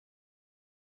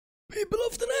People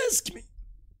often ask me,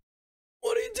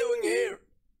 what are you doing here?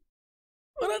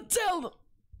 And I tell them,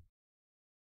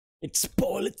 it's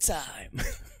spoiler time.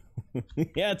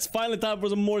 Yeah, it's finally time for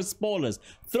some more spoilers.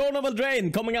 Throne of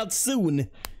Eldraine coming out soon.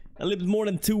 A little bit more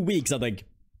than 2 weeks, I think.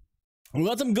 We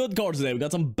got some good cards today, we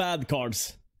got some bad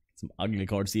cards. Some ugly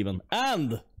cards even.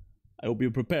 And I hope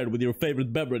you're prepared with your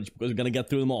favorite beverage, because we're gonna get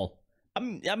through them all.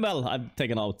 Well, I've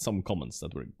taken out some comments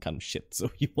that were kind of shit,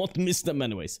 so you won't miss them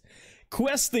anyways.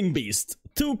 Questing Beast.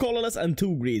 2 colorless and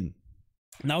 2 green.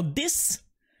 Now this,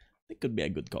 it could be a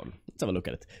good card. Let's have a look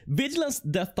at it. Vigilance,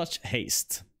 Death Touch,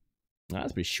 Haste.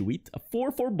 That's pretty sweet. A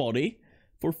 4/4 body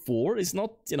for 4 is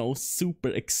not, you know, super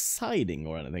exciting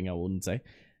or anything, I wouldn't say.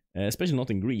 Especially not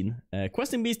in green.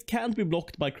 Questing Beast can't be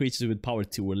blocked by creatures with power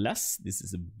 2 or less. This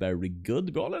is very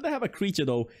good. We already have a creature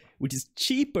though, which is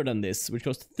cheaper than this, which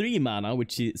costs 3 mana,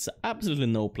 which is absolutely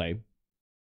no play.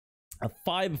 A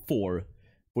 5/4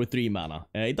 for 3 mana.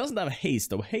 It doesn't have haste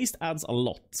though. Haste adds a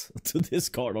lot to this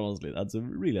card, honestly. That's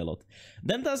really a lot.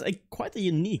 Then it has quite a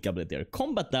unique ability here.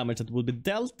 Combat damage that will be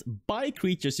dealt by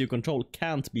creatures you control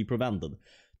can't be prevented.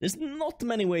 There's not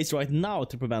many ways right now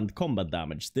to prevent combat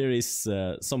damage. There is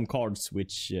some cards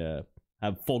which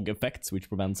have fog effects, which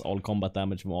prevents all combat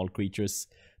damage from all creatures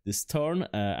this turn.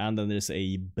 And then there's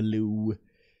a blue-white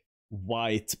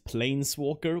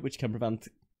planeswalker, which can prevent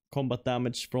combat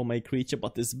damage from a creature,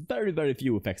 but there's very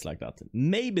few effects like that.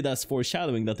 Maybe that's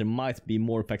foreshadowing that there might be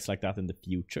more effects like that in the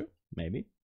future. Maybe.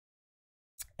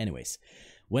 Anyways.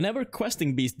 Whenever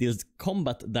Questing Beast deals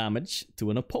combat damage to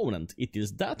an opponent, it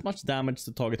deals that much damage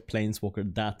to target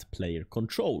planeswalker that player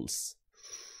controls.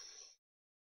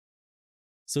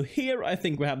 So here I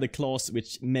think we have the clause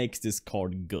which makes this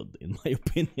card good, in my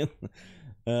opinion.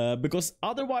 Because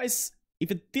otherwise, if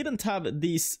it didn't have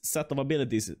these set of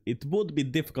abilities, it would be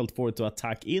difficult for it to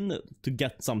attack in to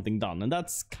get something done. And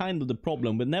that's kind of the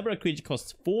problem. Whenever a creature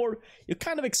costs 4, you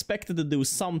kind of expect it to do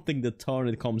something the turn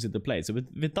it comes into play. So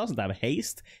if it doesn't have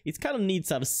haste, it kind of needs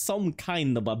to have some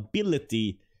kind of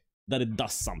ability that it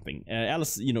does something.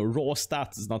 Else, you know, raw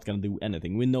stats is not going to do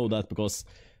anything. We know that because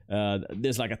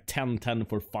there's like a 10/10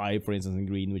 for 5, for instance, in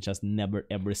green, which has never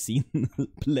ever seen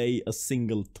play a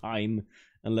single time.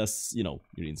 Unless, you know,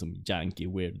 you're in some janky,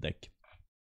 weird deck.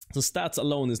 So stats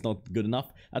alone is not good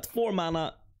enough. At 4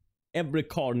 mana, every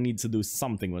card needs to do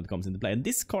something when it comes into play. And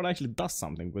this card actually does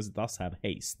something, because it does have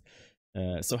haste.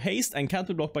 So haste and can't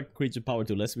be blocked by creature power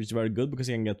 2 less, which is very good, because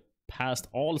you can get past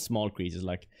all small creatures.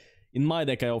 Like, in my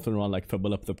deck, I often run like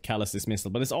Fabuluptup, Callous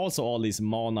Dismissal. But there's also all these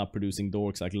mana-producing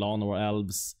dorks, like Llanowar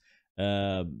Elves,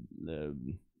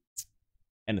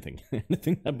 anything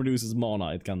that produces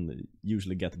mana, it can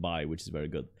usually get by, which is very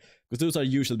good, because those are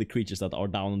usually the creatures that are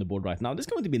down on the board right now. There's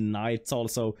going to be knights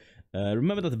also.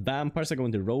 Remember that the vampires are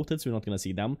going to rotate, so we're not going to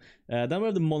see them. Then we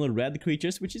have the mono red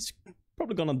creatures, which is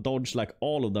probably going to dodge like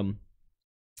all of them.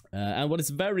 And what is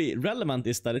very relevant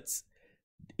is that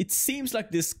it seems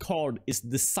like this card is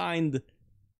designed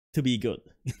to be good,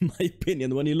 in my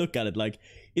opinion. When you look at it, like,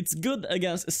 it's good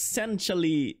against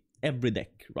essentially every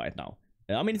deck right now.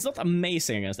 I mean, it's not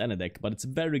amazing against any deck, but it's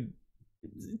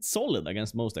solid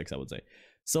against most decks, I would say.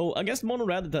 So against mono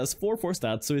red, it has 4/4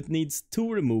 stats, so it needs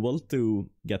 2 removal to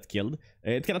get killed.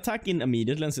 It can attack in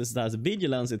immediately, and since it has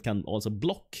vigilance, it can also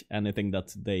block anything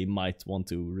that they might want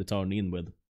to return in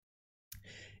with.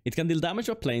 It can deal damage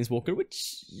to a planeswalker,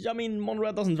 which, I mean, mono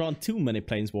red doesn't run too many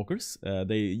planeswalkers.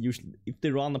 They usually, if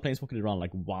they run a planeswalker, they run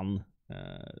like 1.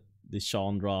 The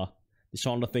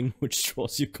Chandra thing, which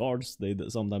draws you cards, they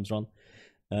sometimes run.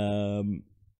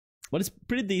 But it's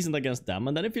pretty decent against them.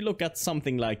 And then if you look at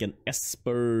something like an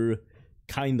Esper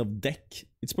kind of deck,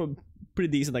 it's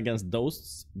pretty decent against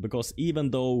those, because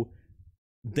even though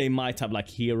they might have like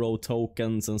hero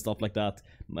tokens and stuff like that,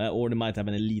 or they might have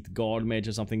an elite guard mage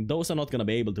or something, those are not going to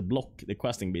be able to block the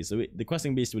Questing Beast. So the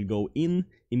Questing Beast will go in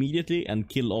immediately and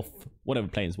kill off whatever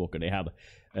planeswalker they have.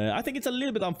 I think it's a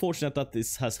little bit unfortunate that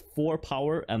this has 4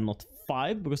 power and not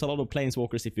 5, because a lot of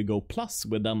planeswalkers, if you go plus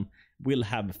with them, will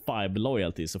have 5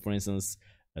 loyalty. So for instance,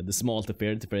 the small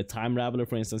Teferi Time Raveler,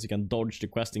 for instance, you can dodge the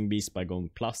Questing Beast by going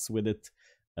plus with it.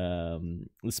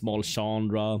 The small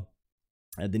Chandra,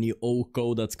 the new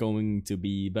Oko, that's going to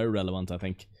be very relevant, I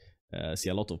think. See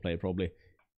a lot of play probably.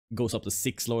 Goes up to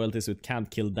 6 loyalty, so it can't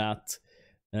kill that.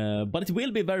 But it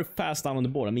will be very fast down on the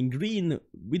board. I mean, green,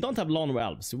 we don't have Llanowar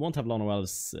Elves. We won't have Llanowar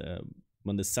Elves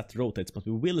when the set rotates, but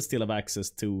we will still have access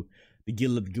to the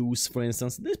Gilded Goose, for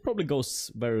instance. This probably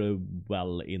goes very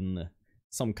well in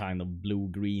some kind of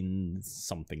blue-green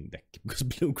something deck, because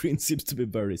blue-green seems to be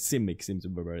very, Simic seems to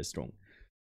be very strong.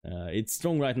 It's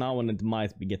strong right now, and it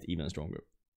might get even stronger.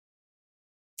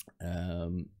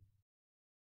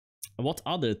 What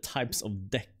other types of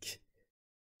deck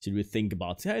should we think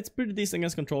about? Yeah, it's pretty decent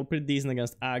against control, pretty decent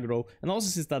against aggro, and also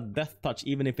since that death touch,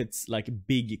 even if it's like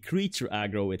big creature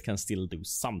aggro, it can still do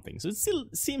something. So it still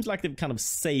seems like they've kind of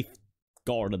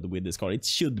safeguarded with this card. It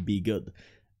should be good,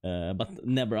 but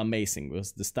never amazing,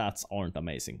 because the stats aren't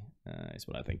amazing, is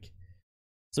what I think.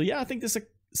 So yeah, I think this is a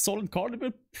solid card. It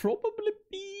will probably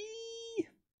be...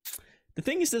 The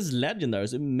thing is, this legendary,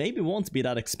 so it maybe won't be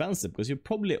that expensive, because you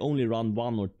probably only run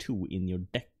 1 or 2 in your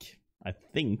deck, I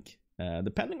think.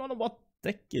 Depending on what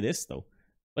deck it is, though.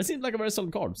 But it seems like a very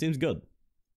solid card. Seems good.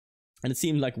 And it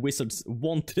seems like Wizards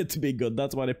wanted it to be good.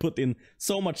 That's why they put in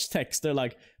so much text. They're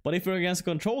like, but if you're against a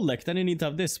control deck, then you need to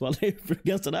have this. Well, if you're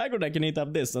against an aggro deck, you need to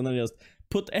have this. And then just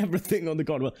put everything on the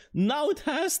card. Well, now it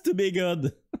has to be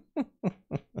good.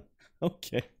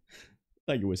 Okay.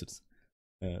 Thank you, Wizards.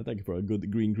 Thank you for a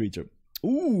good green creature.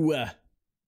 Ooh!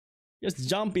 Just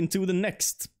jump into the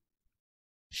next.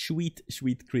 Sweet,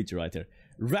 sweet creature right here.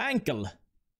 Rankle,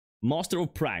 Master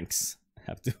of Pranks. I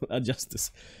have to adjust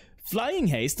this. Flying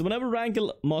Haste. Whenever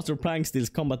Rankle, Master of Pranks deals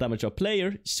combat damage to a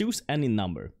player, choose any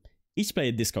number. Each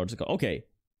player discards a card. Okay,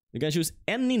 you can choose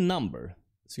any number.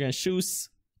 So you can choose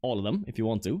all of them if you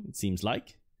want to, it seems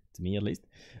like. To me at least.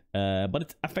 But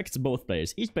it affects both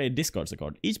players. Each player discards a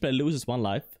card. Each player loses 1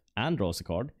 life and draws a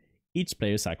card. Each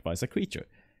player sacrifices a creature.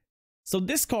 So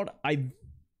this card I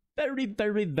very,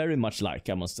 very, very much like,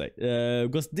 I must say.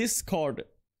 Because this card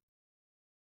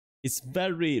is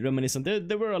very reminiscent.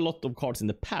 There were a lot of cards in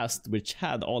the past which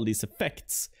had all these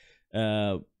effects.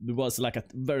 It was like a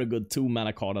very good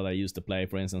 2-mana card that I used to play,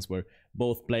 for instance, where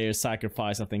both players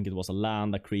sacrifice, I think it was a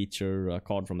land, a creature, a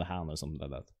card from the hand or something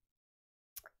like that.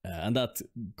 And that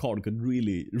card could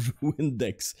really ruin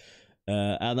decks.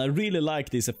 And I really like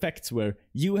these effects where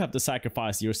you have to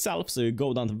sacrifice yourself, so you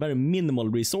go down to very minimal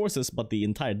resources, but the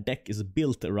entire deck is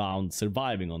built around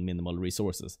surviving on minimal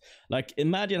resources. Like,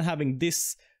 imagine having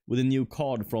this with a new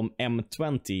card from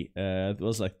M20. It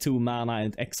was like 2 mana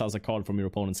and it exiles a card from your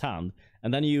opponent's hand.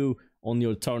 And then you, on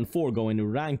your turn 4, go into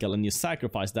Rankle and you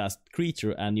sacrifice that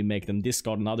creature and you make them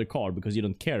discard another card because you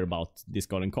don't care about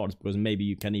discarding cards, because maybe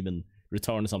you can even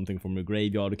return something from your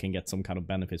graveyard, you can get some kind of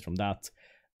benefit from that.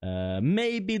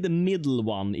 Maybe the middle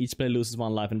one, each player loses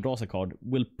 1 life and draws a card,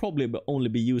 will probably only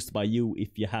be used by you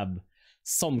if you have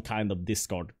some kind of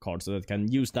discard card, so that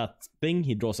can use that thing.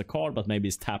 He draws a card, but maybe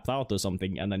it's tapped out or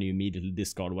something, and then you immediately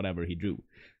discard whatever he drew.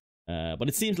 But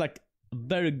it seems like a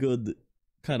very good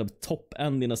kind of top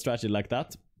end in a strategy like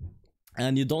that,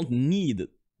 and you don't need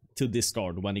to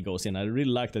discard when he goes in. I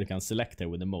really like that you can select here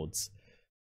with the modes.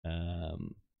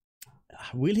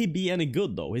 Will he be any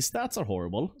good though? His stats are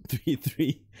horrible.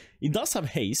 3/3. He does have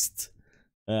haste,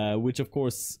 which of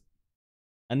course,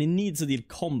 and he needs to deal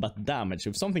combat damage.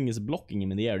 If something is blocking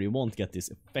him in the air, you won't get this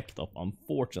effect of,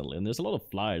 unfortunately. And there's a lot of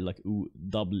flyers like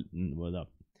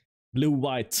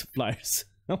blue-white flyers.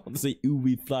 I want to say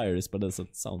ooey flyers, but that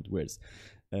sounds weird.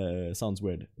 Sounds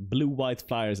weird. Blue-white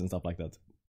flyers and stuff like that.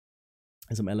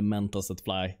 And some elementals that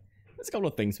fly. There's a couple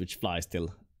of things which fly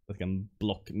still that can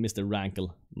block Mr.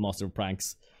 Rankle, Master of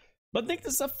Pranks. But I think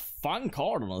this is a fun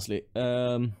card, honestly.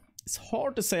 It's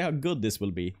hard to say how good this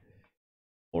will be.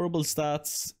 Horrible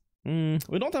stats.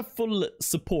 We don't have full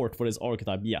support for this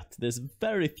archetype yet. There's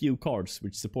very few cards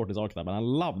which support this archetype, and I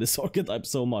love this archetype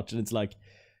so much. And it's like,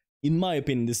 in my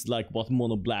opinion, this is like what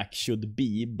mono black should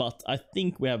be, but I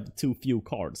think we have too few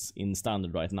cards in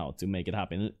standard right now to make it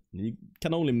happen. You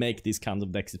can only make these kinds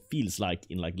of decks, it feels like,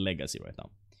 in like Legacy right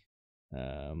now.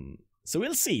 So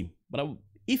we'll see. But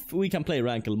if we can play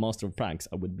Rankle Master of Pranks,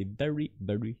 I would be very,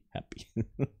 very happy.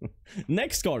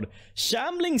 Next card,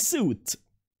 Shambling Suit.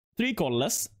 3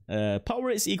 colorless. Power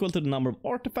is equal to the number of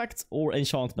artifacts or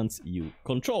enchantments you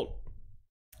control.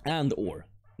 And or.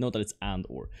 Note that it's and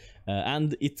or.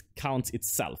 And it counts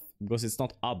itself, because it's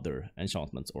not other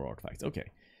enchantments or artifacts. Okay.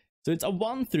 So it's a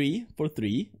 1/3 for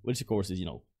 3, which of course is, you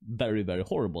know, very, very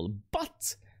horrible.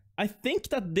 But I think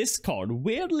that this card,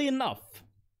 weirdly enough,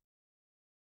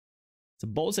 it's a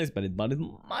bold say but it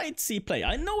might see play.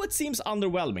 I know it seems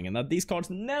underwhelming and that these cards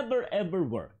never ever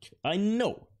work. I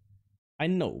know,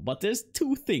 but there's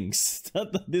 2 things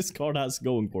that this card has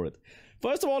going for it.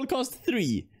 First of all, it costs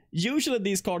 3. Usually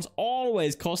these cards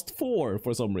always cost 4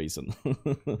 for some reason.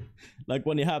 Like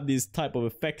when you have these type of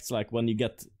effects, like when you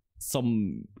get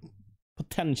some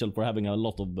potential for having a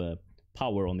lot of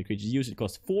power on the creature, usually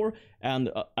costs 4. And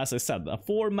as I said, a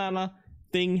 4 mana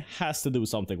thing has to do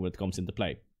something when it comes into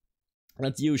play.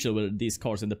 That's usually where these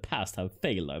cards in the past have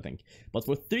failed, I think. But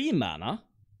for 3 mana,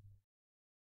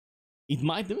 it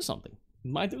might do something.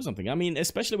 Might do something. I mean,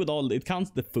 especially with all, it counts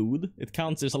the food. It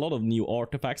counts, there's a lot of new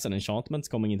artifacts and enchantments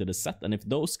coming into the set. And if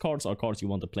those cards are cards you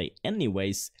want to play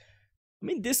anyways, I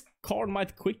mean, this card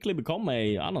might quickly become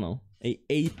a, I don't know, a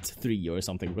 8-3 or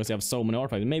something, because you have so many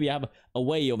artifacts. Maybe you have a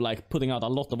way of like putting out a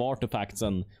lot of artifacts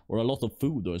and or a lot of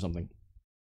food or something.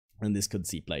 And this could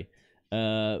see play.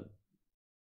 I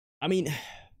mean,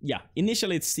 yeah,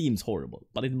 initially it seems horrible,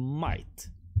 but it might,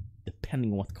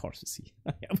 depending on what cards we see.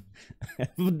 I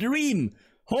have a dream!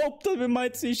 Hope that we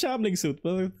might see Shambling Suit,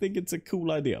 but I think it's a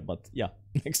cool idea. But yeah,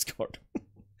 next card.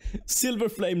 Silver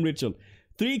Flame Ritual.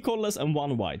 3 colorless and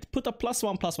 1 white. Put a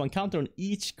 +1/+1 counter on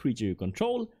each creature you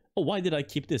control. Oh, why did I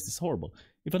keep this? This is horrible.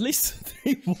 If at least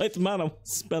 3 white mana was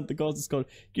spent to cast this card,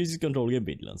 creatures control get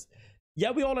vigilance.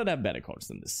 Yeah, we already have better cards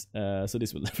than this. So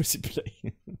this will never see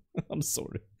play. I'm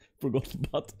sorry. Forgot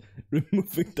about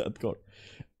removing that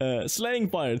card. Slaying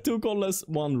Fire. 2 colorless,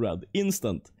 1 red.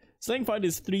 Instant. Slaying Fire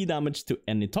is 3 damage to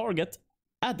any target.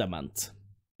 Adamant.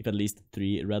 If at least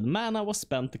 3 red mana was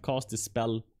spent to cast this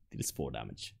spell, it is 4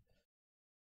 damage.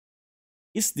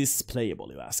 Is this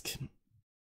playable, you ask?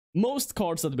 Most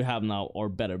cards that we have now are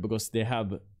better because they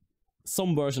have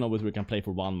some version of it we can play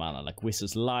for 1 mana, like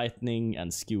Wizard's Lightning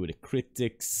and Skewer the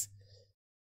Critics.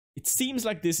 It seems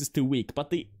like this is too weak, but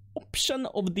the option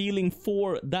of dealing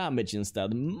 4 damage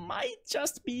instead might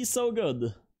just be so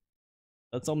good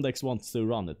that some decks want to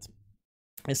run it.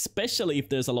 Especially if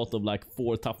there's a lot of like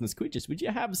 4 toughness creatures, which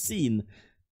you have seen,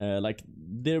 like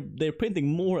they're printing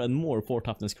more and more 4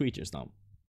 toughness creatures now.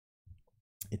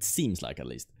 It seems like, at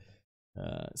least.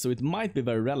 So it might be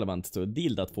very relevant to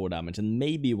deal that 4 damage, and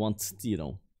maybe you want to, you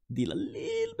know, deal a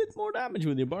little bit more damage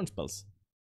with your burn spells.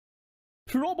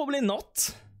 Probably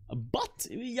not, but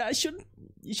yeah,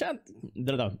 you shan't.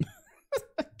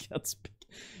 I can't speak.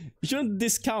 You shouldn't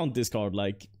discount this card.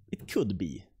 Like, it could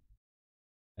be.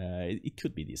 It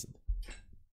could be decent.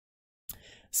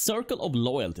 Circle of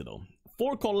Loyalty, though.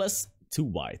 4 colorless, 2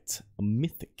 white. A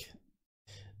mythic.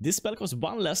 This spell costs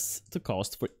 1 less to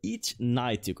cast for each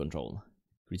knight you control.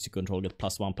 Creatures you control get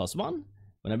 +1/+1.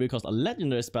 Whenever you cast a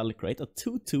legendary spell, create a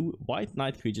 2/2 white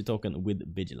knight creature token with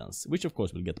vigilance, which of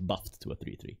course will get buffed to a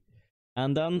 3/3.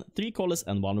 And then 3 colorless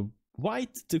and 1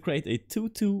 white to create a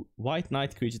 2/2 white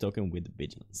knight creature token with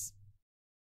vigilance.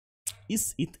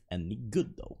 Is it any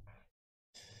good though?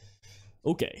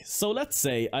 Okay, so let's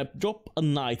say I drop a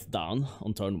knight down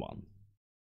on turn 1.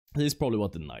 This is probably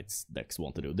what the Knights decks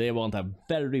want to do. They want to have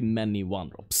very many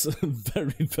 1-drops.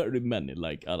 very many.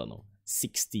 Like, I don't know,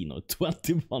 16 or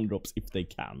 20 1-drops if they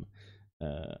can.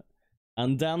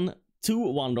 And then 2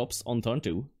 1-drops on turn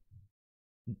 2.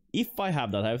 If I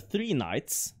have that, I have 3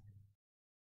 Knights.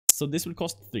 So this will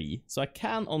cost 3. So I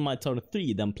can, on my turn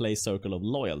 3, then play Circle of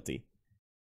Loyalty.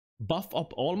 Buff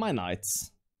up all my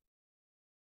Knights.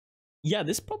 Yeah,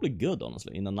 this is probably good,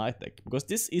 honestly, in a Knight deck. Because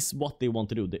this is what they want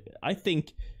to do. I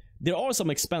think there are some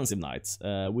expensive Knights,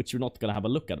 which you're not gonna have a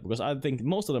look at, because I think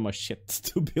most of them are shit,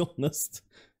 to be honest.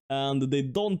 And they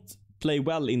don't play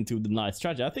well into the Knight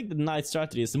strategy. I think the Knight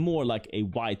strategy is more like a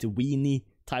white weenie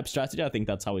type strategy. I think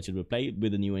that's how it should be played,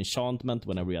 with a new enchantment.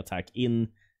 Whenever you attack in,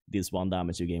 deals 1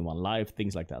 damage, you gain 1 life,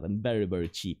 things like that. And very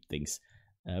cheap things.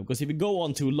 Because if you go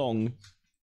on too long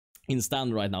in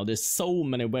Standard right now, there's so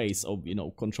many ways of, you know,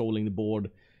 controlling the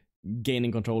board,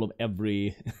 gaining control of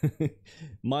every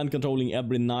mind controlling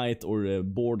every knight, or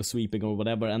board sweeping or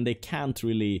whatever, and they can't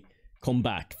really come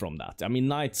back from that. I mean,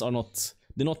 knights are not,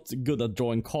 they're not good at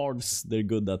drawing cards, they're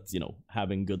good at, you know,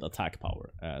 having good attack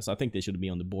power. So I think they should be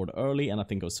on the board early, and I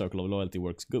think a Circle of Loyalty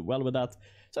works well with that.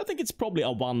 So I think it's probably a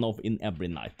one-off in every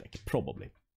knight deck, probably,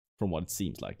 from what it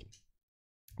seems like.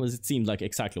 Because it seems like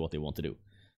exactly what they want to do.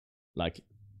 Like,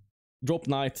 drop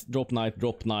knight, drop knight,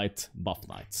 drop knight, buff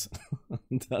knights.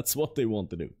 That's what they want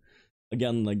to do.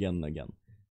 Again.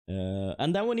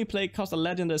 And then when you cast a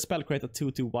legendary spell, create a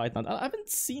 2/2 white knight. I haven't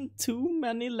seen too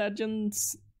many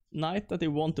legends knight that they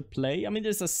want to play. I mean,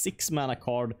 there's a 6 mana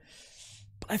card,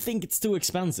 but I think it's too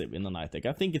expensive in the knight deck.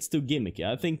 I think it's too gimmicky.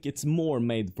 I think it's more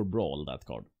made for Brawl, that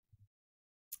card.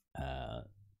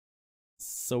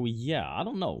 So yeah, I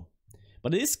don't know.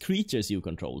 But it is creatures you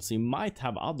control, so you might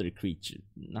have other creatures.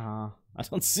 Nah, I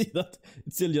don't see that.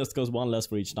 It still just goes 1 less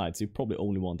for each knight, so you probably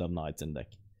only want to have knights in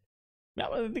deck. Yeah,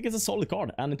 I think it's a solid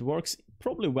card, and it works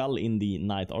probably well in the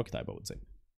knight archetype, I would say.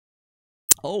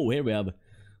 Oh, here we have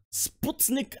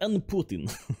Sputnik and Putin.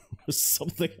 Or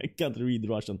something, I can't read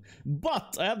Russian.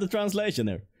 But I have the translation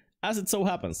here. As it so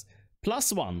happens.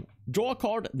 +1, draw a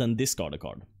card, then discard a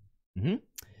card.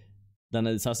 Then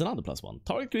it has another +1.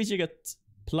 Target creature gets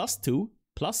 +2,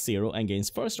 +0, and gains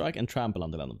first strike and trample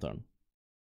until end of turn.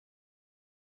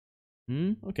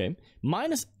 Okay.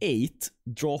 -8,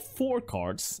 draw 4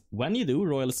 cards. When you do,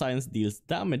 Royal Science deals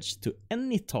damage to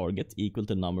any target equal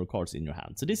to the number of cards in your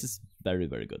hand. So this is very,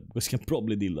 very good, because you can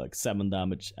probably deal like 7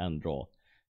 damage and draw,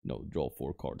 draw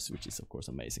 4 cards, which is of course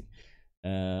amazing.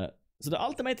 So the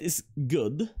ultimate is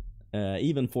good,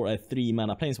 even for a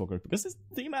 3-mana planeswalker, because this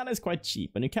 3 mana is quite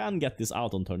cheap, and you can get this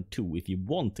out on turn 2 if you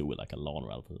want to with like a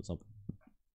Lana Elf or something.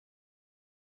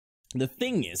 The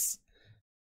thing is,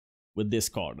 with this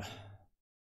card,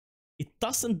 it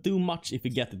doesn't do much if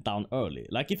you get it down early.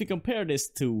 Like if you compare this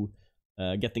to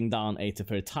getting down a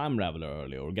Teferi Time Raveler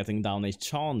early, or getting down a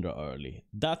Chandra early,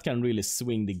 that can really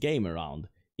swing the game around.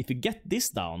 If you get this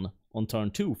down on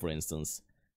turn 2, for instance,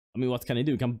 I mean, what can you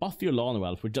do? You can buff your Lana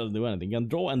Elf, which doesn't do anything. You can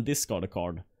draw and discard a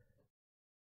card.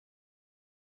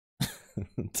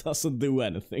 Doesn't do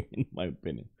anything, in my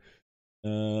opinion.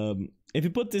 If you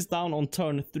put this down on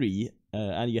turn 3,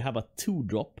 and you have a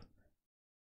 2-drop,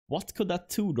 what could that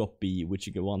 2-drop be, which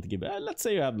you want to give? Let's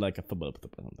say you have like a Fabulous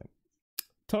or something.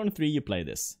 Turn 3, you play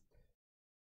this.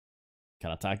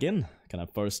 Can attack in. Can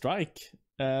have first strike.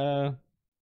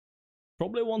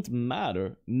 Probably won't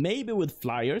matter. Maybe with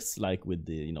flyers, like with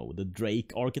the the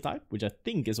Drake archetype, which I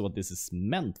think is what this is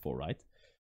meant for, right?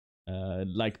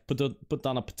 Like put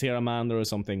down a Pteramander or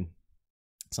something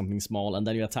small, and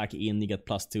then you attack in. You get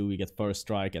 +2. You get first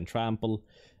strike and trample,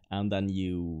 and then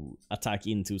you attack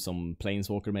into some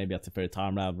planeswalker, maybe at the Teferi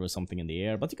Time Raveler or something in the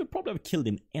air. But you could probably have killed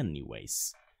him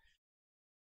anyways.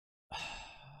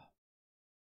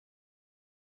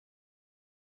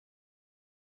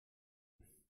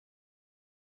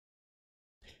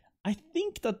 I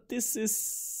think that this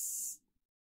is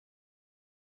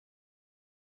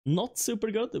not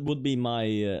super good. It would be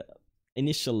my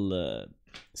initial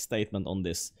statement on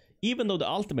this. Even though the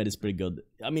ultimate is pretty good,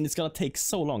 I mean, it's gonna take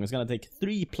so long. It's gonna take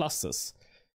 3 pluses.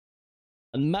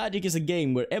 And Magic is a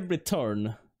game where every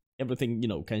turn, everything,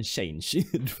 can change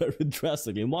very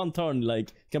drastically. In one turn,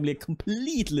 like, it can be a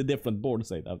completely different board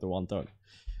state after one turn.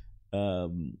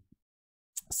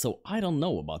 So I don't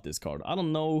know about this card. I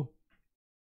don't know.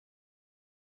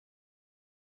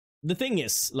 The thing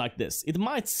is, like this, it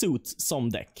might suit some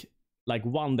deck, like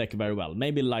one deck very well,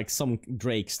 maybe like some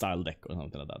Drake style deck or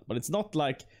something like that. But it's not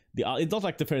like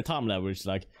the Fairy Time level, which is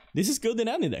like, this is good in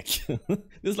any deck. This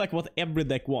is like what every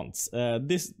deck wants.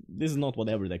 This is not what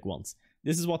every deck wants.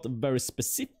 This is what very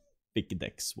specific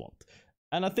decks want,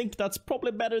 and I think that's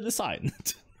probably better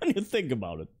designed when you think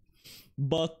about it.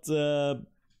 But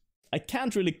I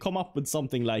can't really come up with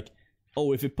something like,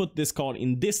 oh, if you put this card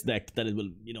in this deck, then it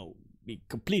will, be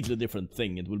completely different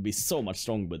thing. It will be so much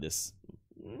stronger with this.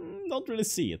 Don't really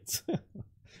see it.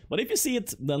 But if you see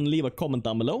it, then leave a comment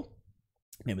down below.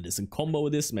 Maybe there's some combo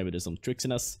with this, maybe there's some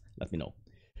tricksiness. Let me know.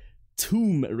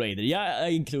 Tomb Raider. Yeah, I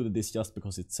included this just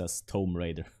because it says Tomb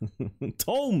Raider.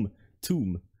 Tomb.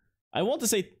 I want to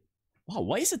say, wow,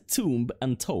 why is it tomb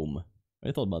and tome?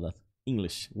 I thought about that.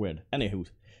 English, weird. Anywho,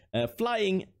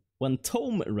 flying when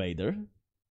Tomb Raider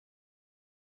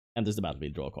enters the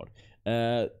battlefield, draw a card.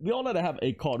 We already have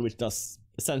a card which does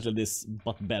essentially this,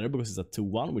 but better, because it's a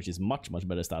 2/1, which is much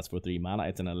better stats for 3 mana.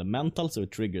 It's an elemental, so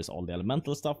it triggers all the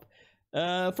elemental stuff.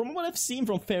 From what I've seen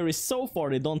from fairies so far,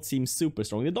 they don't seem super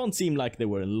strong. They don't seem like they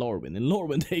were in Lorwyn. In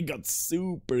Lorwyn, they got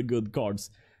super good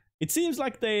cards. It seems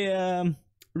like they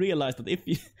realized that if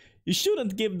you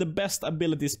shouldn't give the best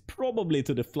abilities probably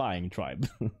to the flying tribe.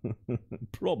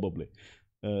 Probably.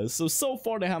 So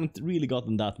far they haven't really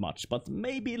gotten that much, but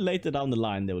maybe later down the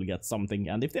line they will get something,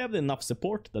 and if they have enough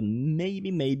support, then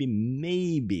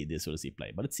maybe this will see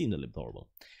play, but it seems a little horrible.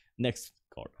 Next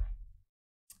card.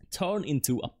 Turn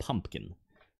into a pumpkin.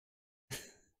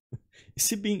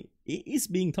 It is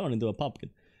being turned into a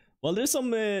pumpkin. Well, there's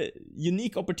some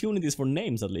unique opportunities for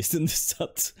names, at least, in this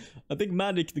set. I think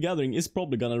Magic the Gathering is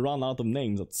probably gonna run out of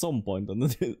names at some point,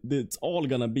 and it's all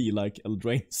gonna be like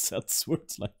Eldraine sets, where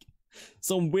it's like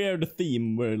some weird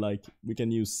theme where like we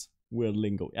can use weird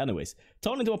lingo. Anyways,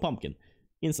 turn into a pumpkin.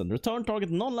 Instant. Return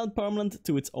target non-land permanent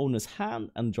to its owner's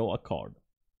hand and draw a card.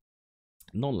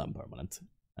 Non-land permanent.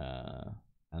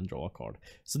 And draw a card.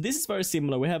 So this is very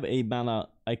similar. We have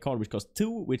a card which costs 2,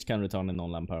 which can return a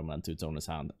non-land permanent to its owner's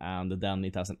hand, and then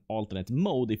it has an alternate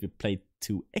mode if you play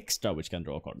 2 extra, which can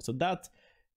draw a card. So that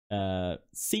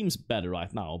seems better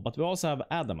right now, but we also have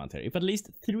Adamant here. If at least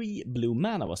 3 blue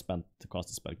mana was spent to cast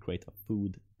a spell, create a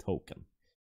food token.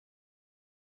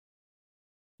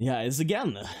 Yeah, it's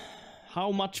again,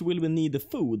 how much will we need the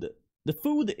food? The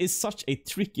food is such a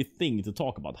tricky thing to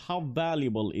talk about. How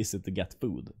valuable is it to get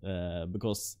food?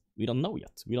 Because we don't know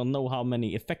yet. We don't know how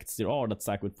many effects there are that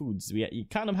stack with foods. You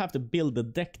kind of have to build the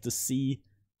deck to see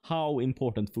how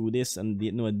important food is and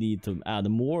the need to add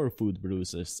more food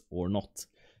producers or not.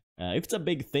 If it's a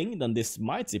big thing, then this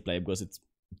might see play because it's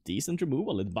decent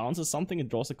removal. It bounces something, it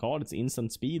draws a card, it's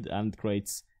instant speed, and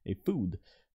creates a food.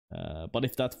 But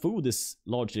if that food is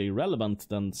largely irrelevant,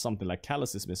 then something like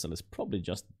Callus's Missile is probably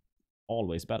just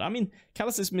always better. I mean,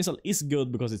 Callus's Missile is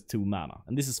good because it's 2 mana,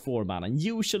 and this is 4 mana. And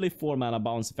usually 4 mana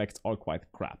bounce effects are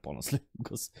quite crap, honestly,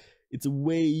 because it's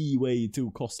way too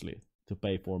costly to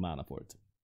pay 4 mana for it.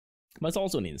 But it's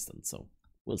also an instant, so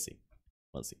we'll see.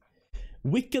 We'll see.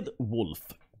 Wicked Wolf.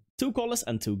 2 colors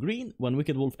and 2 green. When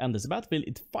Wicked Wolf enters the battlefield,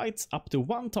 it fights up to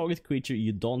 1 target creature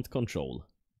you don't control.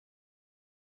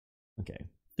 Okay.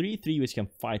 3/3 which can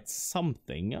fight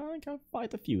something. It can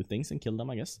fight a few things and kill them,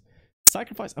 I guess.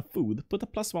 Sacrifice a food. Put a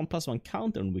 +1/+1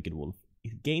 counter on Wicked Wolf.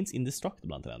 It gains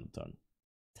indestructible until end of turn.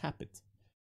 Tap it.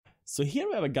 So here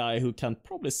we have a guy who can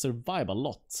probably survive a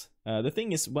lot. The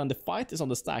thing is, when the fight is on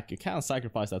the stack, you can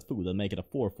sacrifice that food and make it a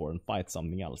 4/4 and fight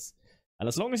something else. And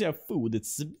as long as you have food,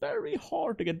 it's very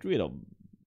hard to get rid of.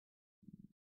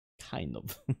 Kind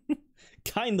of.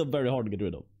 Kind of very hard to get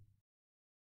rid of.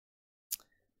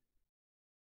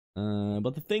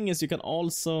 But the thing is, you can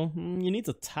also... you need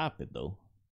to tap it, though.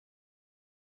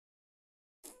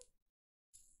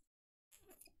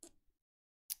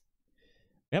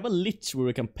 We have a Lich where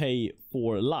we can pay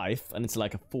for life, and it's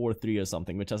like a 4/3 or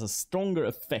something, which has a stronger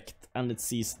effect, and it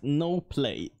sees no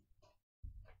play.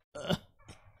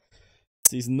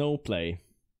 Sees no play.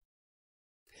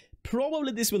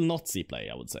 Probably this will not see play,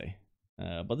 I would say.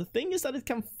 But the thing is that it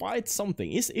can fight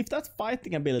something. If that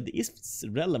fighting ability is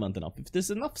relevant enough, if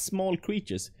there's enough small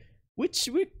creatures, which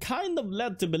we're kind of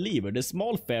led to believe, there's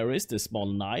small fairies, there's small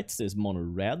knights, there's mono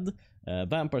red,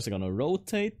 vampires are gonna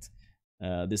rotate,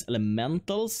 these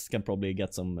elementals can probably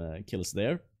get some kills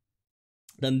there,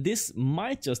 then this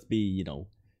might just be, you know,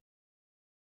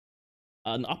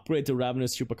 an upgrade to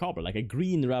Ravenous Chupacabra, like a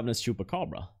green Ravenous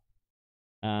Chupacabra.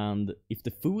 And if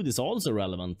the food is also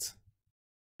relevant,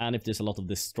 and if there's a lot of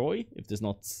destroy, if there's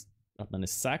not that many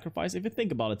sacrifice, if you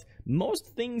think about it,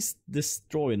 most things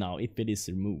destroy now if it is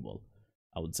removal,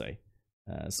 I would say.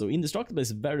 So indestructible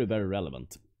is very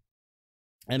relevant.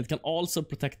 And it can also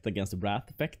protect against wrath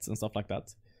effects and stuff like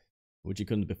that, which you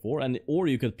couldn't before. Or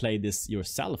you could play this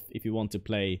yourself if you want to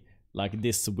play like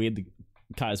this with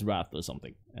Kai's Wrath or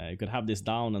something. You could have this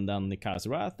down and then the Kai's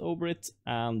Wrath over it,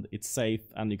 and it's safe,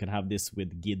 and you can have this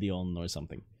with Gideon or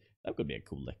something. That could be a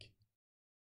cool deck.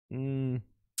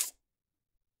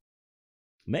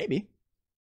 Maybe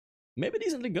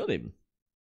decently good even.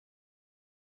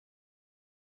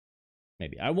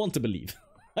 Maybe. I want to believe.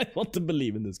 I want to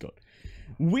believe in this card.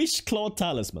 Wishclaw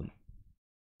Talisman.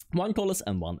 1 colors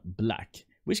and 1 black.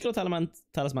 Wishclaw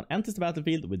Talisman enters the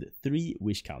battlefield with 3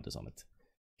 wish counters on it.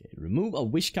 Okay, remove a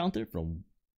wish counter from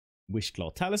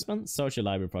Wishclaw Talisman, search your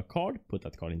library for a card, put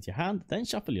that card into your hand, then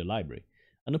shuffle your library.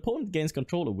 An opponent gains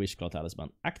control of Wishclaw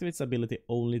Talisman, activates ability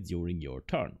only during your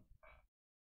turn.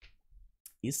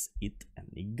 Is it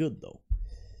any good though?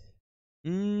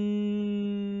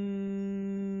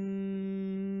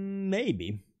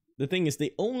 Maybe. The thing is,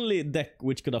 the only deck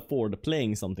which could afford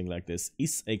playing something like this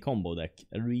is a combo deck,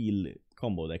 a real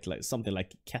combo deck, like something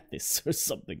like Cathis or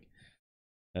something,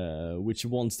 which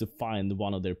wants to find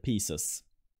one of their pieces.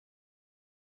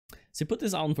 So you put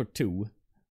this on for 2, and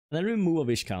then remove a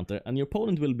wish counter, and your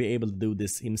opponent will be able to do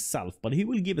this himself, but he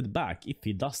will give it back if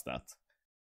he does that.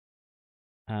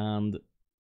 And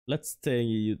let's say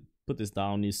you put this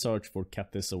down, you search for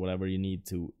Cathis or whatever you need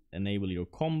to enable your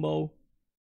combo.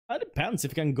 It depends.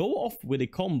 If you can go off with a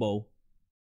combo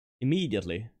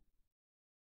immediately,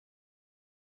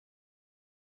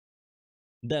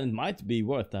 then it might be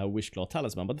worth to have Wishclaw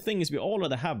Talisman. But the thing is, we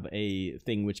already have a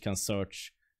thing which can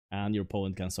search, and your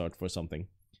opponent can search for something.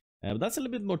 But that's a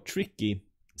little bit more tricky.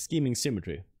 Scheming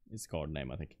Symmetry is the card name,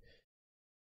 I think.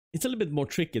 It's a little bit more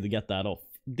tricky to get that off.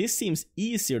 This seems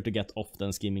easier to get off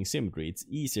than Scheming Symmetry. It's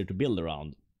easier to build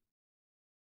around.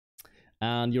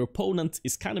 And your opponent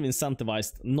is kind of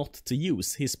incentivized not to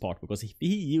use his part, because if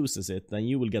he uses it, then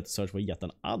you will get to search for yet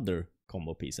another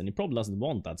combo piece, and he probably doesn't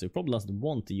want that, so he probably doesn't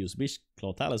want to use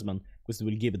Wishclaw Talisman, because he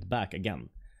will give it back again.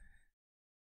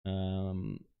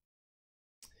 For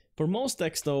most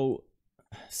decks though,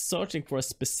 searching for a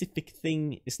specific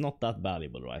thing is not that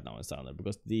valuable right now in Standard,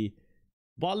 because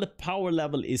while the power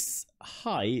level is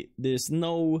high, there's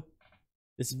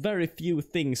very few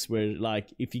things where,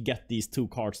 like, if you get these 2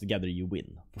 cards together, you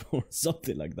win, or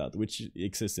something like that, which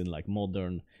exists in like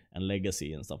Modern and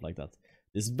Legacy and stuff like that.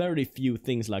 There's very few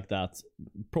things like that,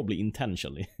 probably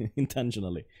intentionally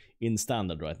in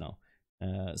Standard right now.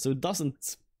 So it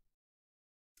doesn't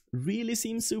really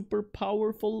seem super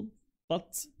powerful,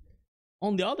 But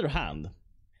on the other hand,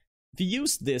 if you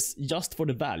use this just for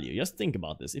the value, just think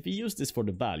about this. If you use this for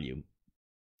the value,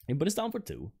 you put this down for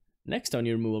 2. Next turn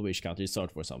you remove a wish counter, you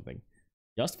search for something.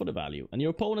 Just for the value. And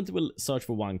your opponent will search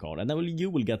for 1 card. And then you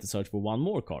will get to search for 1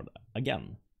 more card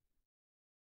again.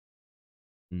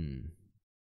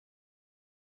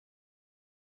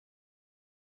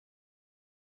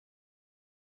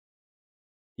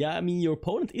 Yeah, I mean, your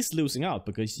opponent is losing out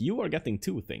because you are getting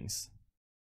 2 things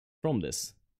from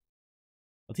this.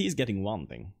 But he's getting 1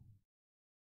 thing.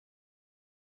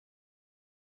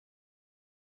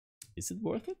 Is it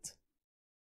worth it?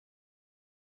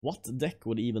 What deck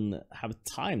would even have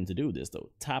time to do this though?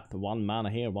 Tap 1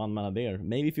 mana here, 1 mana there.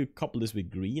 Maybe if you couple this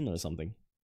with green or something.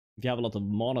 If you have a lot of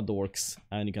mana dorks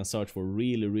and you can search for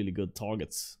really, really good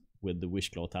targets with the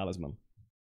Wishclaw Talisman.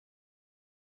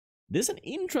 This is an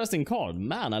interesting card.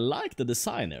 Man, I like the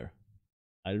designer.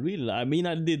 I mean,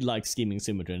 I did like Scheming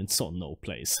Symmetry and it saw no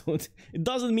place. So it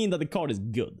doesn't mean that the card is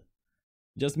good.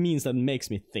 It just means that it makes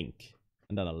me think.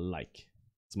 And that I like.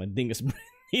 So my dingus brain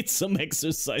needs some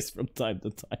exercise from time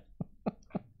to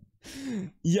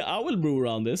time. Yeah, I will brew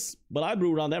around this. But I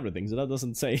brew around everything, so that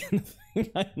doesn't say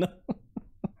anything. I know.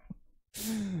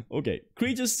 Okay,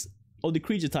 creatures of the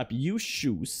creature type you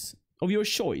choose, of your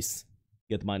choice,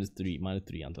 get -3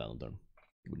 until end of turn.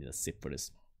 We need a sip for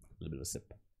this. A little bit of a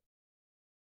sip.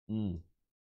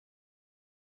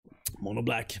 Mono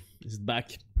black. Is it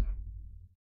back?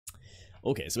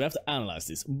 Okay, so we have to analyze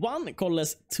this. 1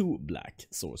 colorless, 2 black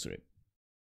sorcery.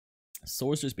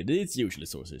 Sorcery speed. It's usually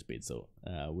sorcery speed, so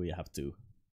we have to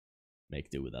make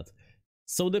do with that.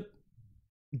 So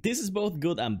this is both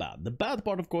good and bad. The bad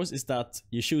part, of course, is that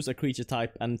you choose a creature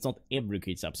type and it's not every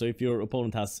creature type. So if your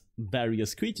opponent has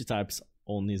various creature types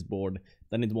on his board,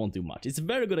 then it won't do much. It's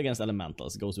very good against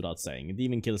elementals, goes without saying. It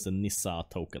even kills the Nissa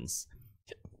tokens.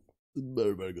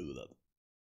 Very, very good with that.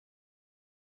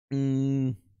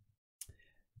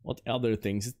 What other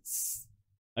things? It's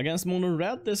against mono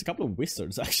red, there's a couple of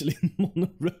wizards actually in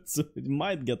mono red, so it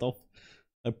might get off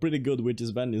a pretty good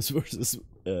Witch's Vengeance versus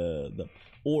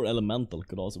or Elemental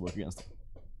could also work against.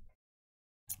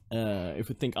 If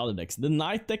we think other decks, the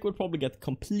Knight deck would probably get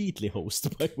completely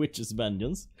hosted by Witch's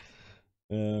Vengeance.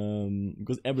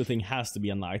 Because everything has to be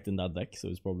a Knight in that deck, so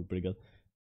it's probably pretty good.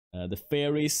 The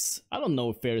Fairies, I don't know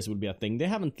if Fairies will be a thing. They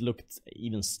haven't looked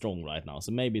even strong right now,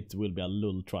 so maybe it will be a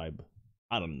Lull tribe.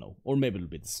 I don't know. Or maybe it'll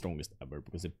be the strongest ever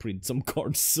because they print some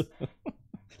cards.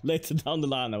 Later down the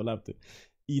line I will have to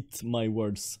eat my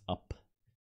words up.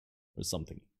 Or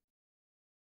something.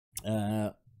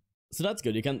 So that's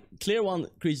good. You can clear 1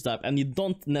 creature type and you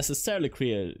don't necessarily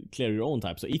clear your own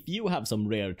type. So if you have some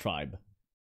rare tribe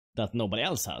that nobody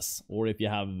else has, or if you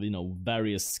have, you know,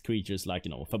 various creatures like,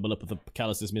 you know, Fabulous with a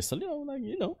Callous Dismissal,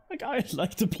 like I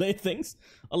like to play things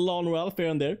along well here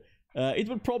and there. It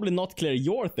will probably not clear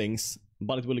your things,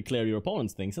 but it will clear your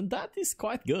opponent's things, and that is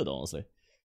quite good, honestly.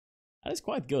 That is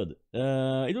quite good.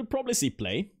 It will probably see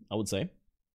play, I would say.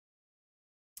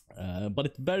 But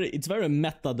it's very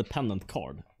meta dependent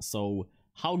card. So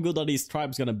how good are these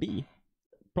tribes gonna be?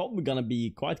 Probably gonna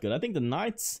be quite good. I think the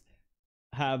Knights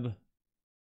have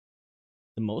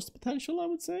the most potential, I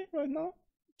would say, right now.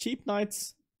 Cheap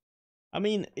Knights. I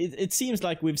mean, it seems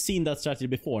like we've seen that strategy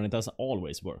before and it has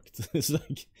always worked. It's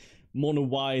like mono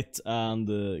white and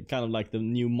kind of like the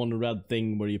new mono red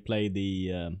thing where you play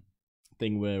the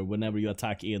thing where whenever you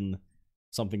attack in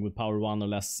something with power 1 or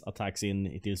less attacks in,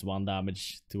 it deals 1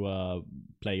 damage to a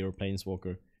player or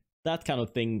planeswalker. That kind of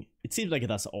thing, it seems like it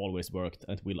has always worked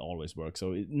and it will always work.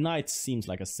 So Knights seems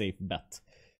like a safe bet.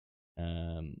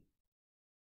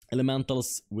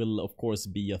 Elementals will of course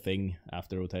be a thing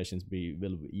after rotations,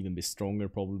 will even be stronger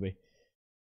probably.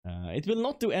 It will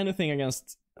not do anything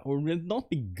against, or will not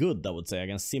be good, I would say,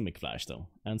 against Simic Flash though.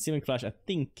 And Simic Flash, I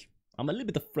think, I'm a little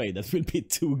bit afraid that will be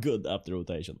too good after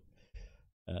rotation.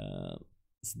 So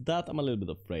that I'm a little bit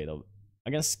afraid of.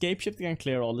 Against Scapeshift, you can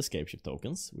clear all the Scapeshift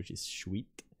tokens, which is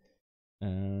sweet.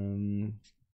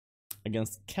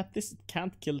 Against Catis, it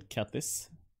can't kill Catis.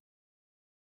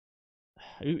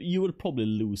 You will probably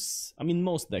lose. I mean,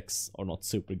 most decks are not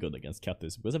super good against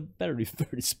Catis, but it's a very,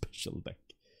 very special deck.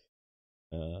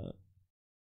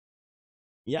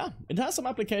 Yeah, it has some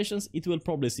applications. It will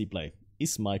probably see play,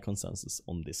 is my consensus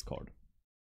on this card.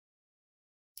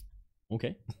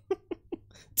 Okay.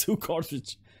 2 cards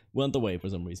which went away for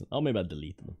some reason. Oh, maybe I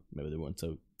deleted them. Maybe they weren't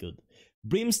so good.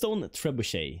 Brimstone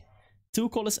Trebuchet. 2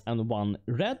 colors and 1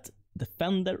 red.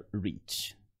 Defender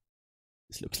Reach.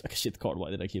 This looks like a shit card.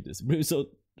 Why did I keep this? Brimstone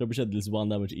Trebuchet deals 1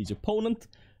 damage to each opponent.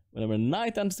 Whenever a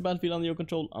Knight enters the battlefield under your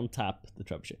control, untap the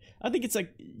Trebuchet. I think it's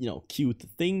like, you know, cute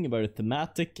thing, very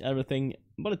thematic, everything.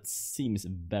 But it seems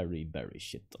very, very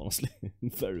shit, honestly.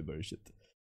 Very, very shit.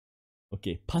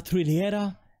 Okay,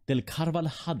 Patrullera del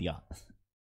Carvalhadia.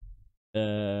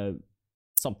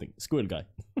 Something. Squirrel guy.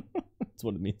 That's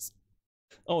what it means.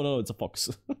 Oh no, it's a fox.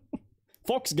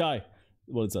 Fox guy!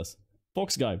 What it says.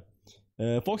 Fox guy.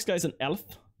 Fox guy is an elf.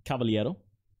 Cavaliero.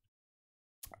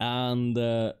 And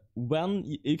when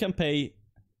you can pay...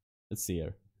 Let's see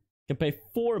here. You can pay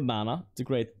 4 mana to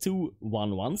create 2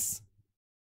 1/1s.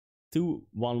 2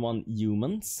 1/1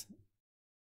 humans.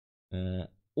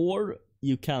 Or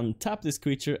you can tap this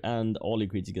creature and all your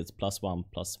creatures gets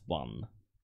 +1/+1.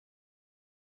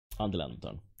 Until end of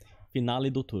turn. Finale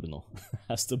do turno.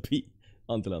 Has to be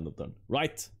until end of turn.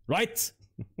 Right! Right!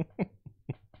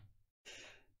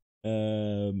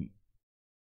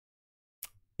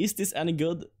 Is this any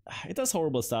good? It has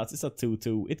horrible stats. It's a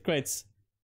 2/2. It creates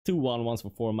 2 1/1s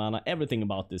for 4 mana. Everything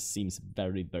about this seems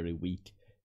very, very weak.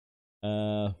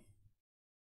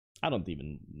 I don't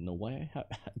even know why I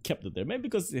kept it there. Maybe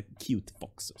because it's a cute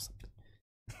fox or something.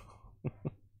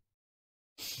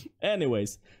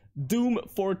 Anyways, Doom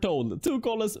Foretold. 2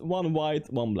 colors, 1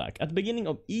 white, 1 black. At the beginning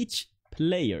of each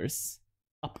player's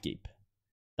upkeep,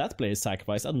 that player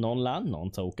sacrifices a non-land,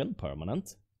 non-token,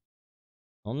 permanent.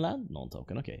 Non-land,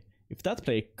 non-token, okay. If that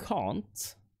player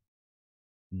can't,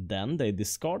 then they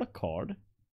discard a card,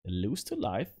 they lose 2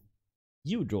 life,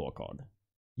 you draw a card,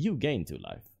 you gain 2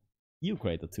 life. You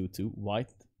create a 2/2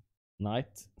 white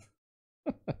knight.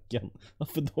 Again, a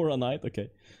Fedora knight, okay.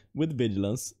 With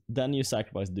vigilance, then you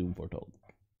sacrifice Doom Foretold.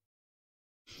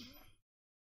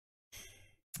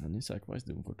 And you sacrifice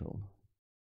Doom Foretold.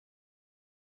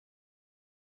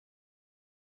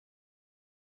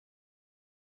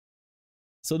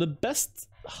 So the best...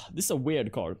 This is a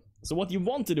weird card. So what you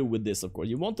want to do with this, of course,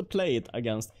 you want to play it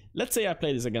against... Let's say I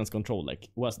play this against control deck,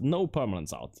 who has no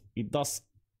permanents out. It does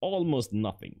almost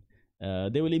nothing.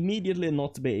 They will immediately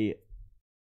not be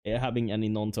having any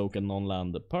non-token,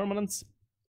 non-land permanents.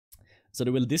 So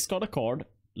they will discard a card,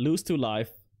 lose 2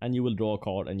 life, and you will draw a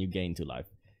card and you gain 2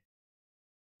 life.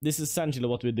 This is essentially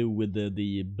what we do with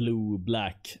the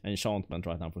blue-black enchantment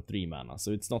right now for 3 mana.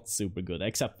 So it's not super good,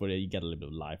 except for you get a little bit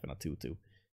of life and a 2/2.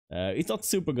 It's not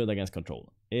super good against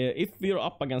control. If you're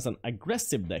up against an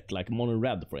aggressive deck, like mono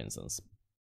red for instance.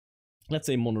 Let's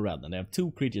say mono red, and they have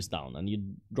 2 creatures down, and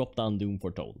you drop down Doom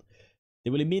Foretold. They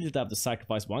will immediately have to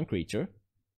sacrifice 1 creature.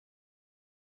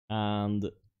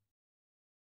 And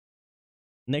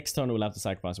next turn they will have to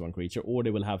sacrifice 1 creature, or they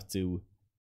will have to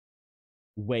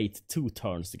wait 2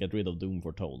 turns to get rid of Doom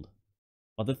Foretold.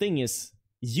 But the thing is,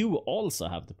 you also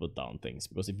have to put down things,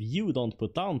 because if you don't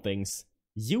put down things,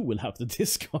 you will have to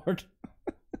discard.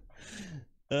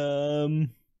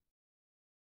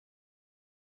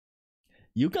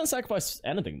 You can sacrifice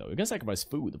anything though. You can sacrifice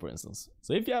food, for instance.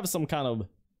 So if you have some kind of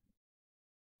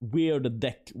weird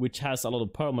deck which has a lot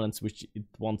of permanents which it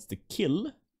wants to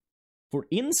kill, for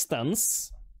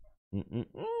instance,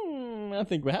 I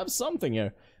think we have something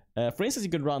here. For instance,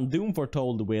 you could run Doom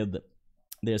Foretold with,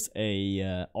 there's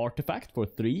a artifact for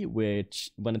 3,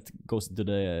 which when it goes to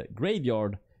the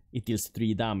graveyard, it deals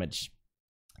 3 damage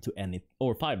to any,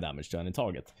 or 5 damage to any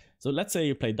target. So let's say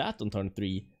you play that on turn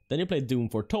 3, then you play Doom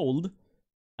Foretold,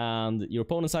 and your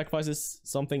opponent sacrifices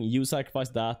something, you sacrifice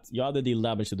that, you either deal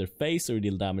damage to their face or you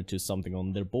deal damage to something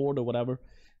on their board or whatever.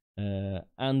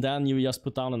 And then you just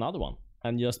put down another one,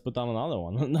 and you just put down another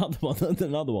one, another one, and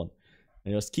another one.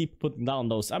 And you just keep putting down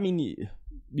those. I mean,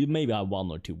 you maybe have 1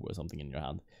 or 2 or something in your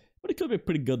hand, but it could be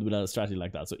pretty good with a strategy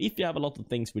like that. So if you have a lot of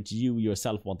things which you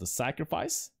yourself want to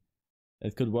sacrifice,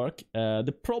 it could work.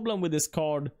 The problem with this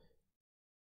card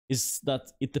is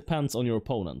that it depends on your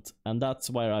opponent, and that's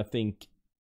why I think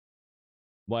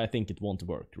it won't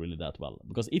work really that well.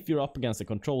 Because if you're up against a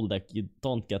control deck, you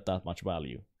don't get that much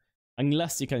value,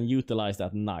 unless you can utilize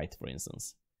that knight, for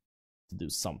instance, to do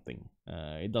something.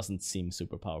 It doesn't seem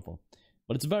super powerful,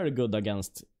 but it's very good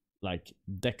against like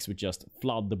decks which just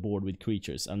flood the board with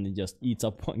creatures, and it just eats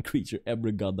up 1 creature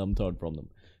every goddamn turn from them,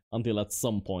 until at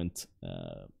some point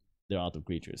they're out of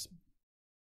creatures.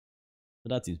 So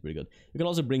that seems pretty good. You can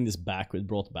also bring this back with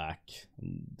Brought Back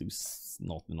and do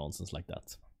naughty nonsense like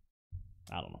that.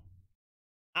 I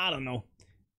don't know.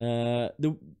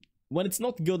 When it's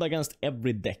not good against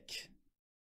every deck.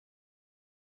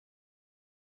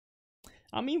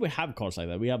 I mean, we have cards like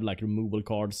that. We have like removal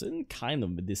cards, and kind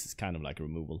of, this is kind of like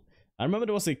removal. I remember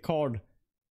there was a card.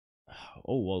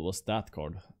 Oh, what was that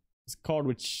card? It's a card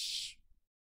which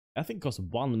I think cost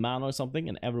 1 mana or something,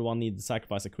 and everyone needed to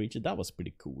sacrifice a creature. That was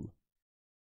pretty cool.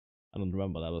 I don't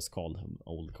remember what that was called. An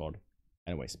old card.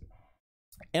 Anyways,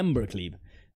 Embercleave.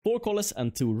 4 colors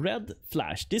and 2 red.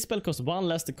 Flash. This spell costs 1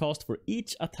 less to cast for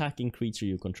each attacking creature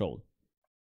you control.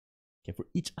 Okay, for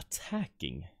each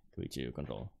attacking creature you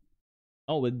control.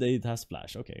 Oh, it has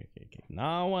flash. Okay.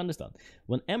 Now I understand.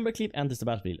 When Embercleave enters the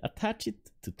battlefield, attach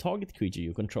it to target creature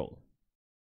you control.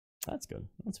 That's good.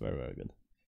 That's very, very good.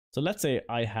 So let's say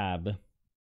I have,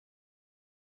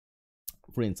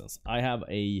 for instance, I have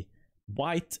a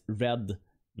white-red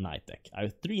knight deck. I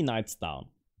have 3 knights down.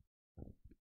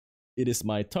 It is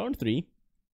my turn 3,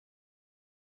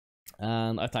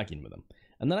 and I attack in with them.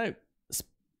 And then I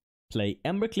play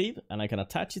Embercleave, and I can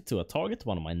attach it to a target,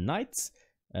 one of my knights.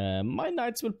 My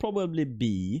knights will probably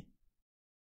be,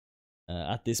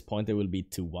 at this point, there will be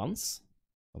 2 1s,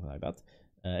 something like that.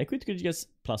 Equip creature gets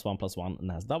 +1/+1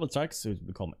 and has double strike, so it will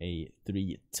become a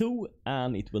 3/2,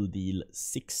 and it will deal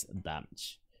 6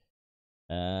 damage.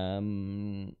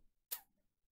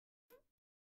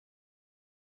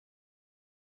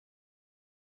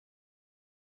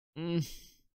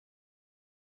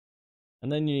 And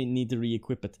then you need to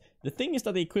re-equip it. The thing is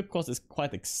that the equip cost is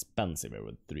quite expensive here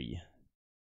with 3.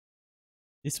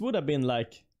 This would have been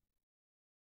like,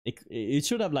 it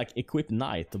should have like equip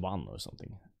knight 1 or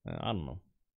something. I don't know.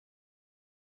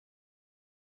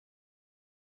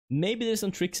 Maybe there's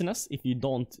some tricksiness if you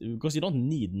don't, because you don't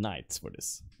need knights for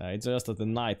this. It's just that the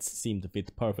knights seem to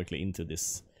fit perfectly into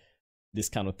this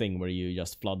kind of thing where you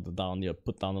just flood down, you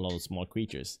put down a lot of small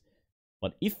creatures.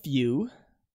 But if you,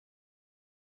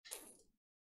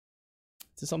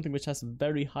 this is something which has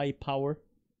very high power.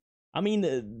 I mean,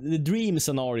 the dream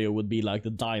scenario would be like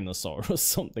the dinosaur or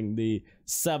something. The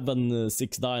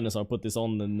 7/6 dinosaur put this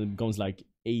on and it becomes like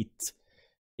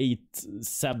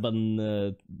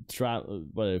 8/7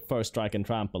 first strike and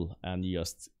trample, and you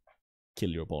just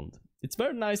kill your opponent. It's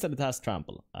very nice that it has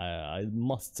trample, I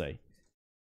must say.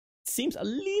 It seems a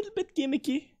little bit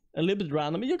gimmicky, a little bit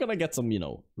random. You're gonna get some, you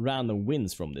know, random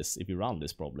wins from this if you run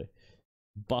this probably.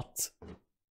 But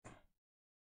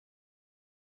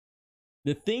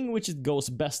the thing which it goes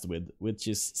best with, which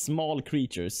is small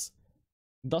creatures,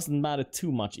 doesn't matter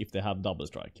too much if they have double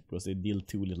strike, because they deal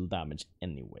too little damage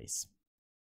anyways.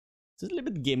 So it's a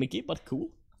little bit gimmicky, but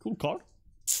cool. Cool card.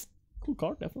 Cool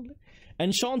card, definitely.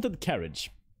 Enchanted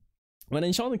Carriage. When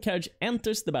Enchanted Carriage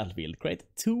enters the battlefield, create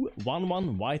 2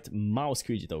 1/1 white mouse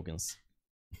creature tokens.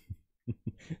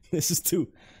 This is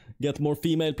to get more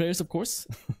female players, of course.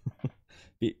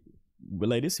 Well,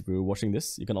 ladies, if you're watching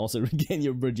this, you can also regain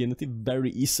your virginity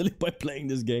very easily by playing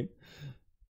this game.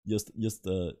 Just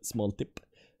a small tip.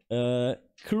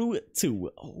 Crew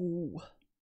 2. Oh,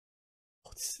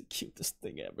 this is the cutest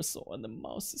thing I ever saw, and the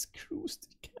mouse is cruised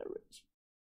the carriage.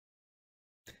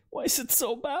 Why is it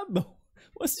so bad though?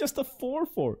 Why is it just a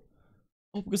 4/4?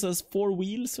 Oh, because it has 4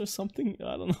 wheels or something?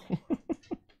 I don't know.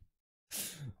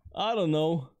 I don't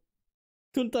know.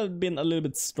 Couldn't have been a little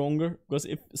bit stronger, because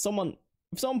if someone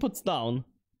puts down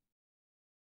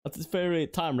at this very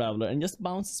time raveler and just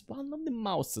bounces one of the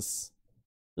mouses,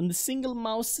 then the single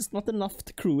mouse is not enough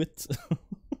to crew it.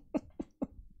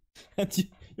 And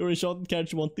your Enchanted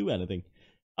Carriage won't do anything.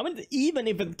 I mean, even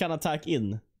if it can attack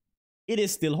in, it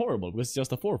is still horrible because it's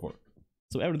just a 4/4.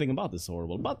 So everything about this is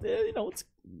horrible, but you know, it's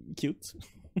cute.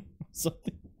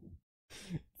 Something.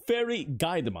 Fairy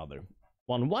Guide Mother.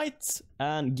 1 white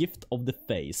and Gift of the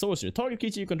Fae. Sorcery. Target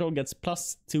creature you control gets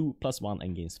 +2/+1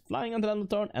 and gains flying until end of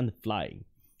turn and flying.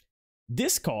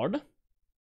 This card,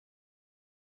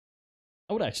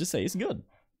 I would actually say is good.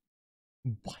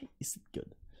 Why is it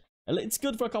good? It's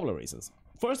good for a couple of reasons.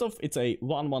 First off, it's a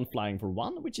 1/1 flying for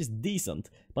 1, which is decent.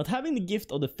 But having the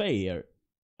Gift of the Fae here,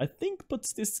 I think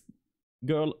puts this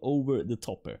girl over the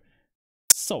top here.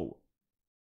 So,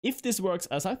 if this works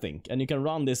as I think, and you can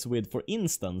run this with, for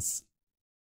instance,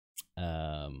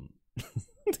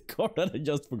 the card that I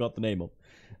just forgot the name of.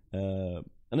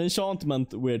 An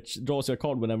enchantment which draws your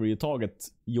card whenever you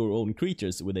target your own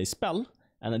creatures with a spell,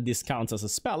 and this counts as a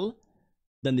spell,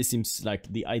 then this seems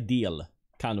like the ideal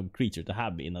kind of creature to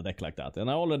have in a deck like that. And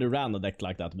I already ran a deck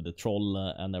like that with the troll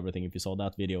and everything, if you saw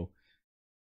that video.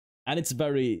 And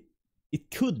it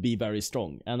could be very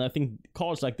strong, and I think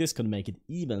cards like this could make it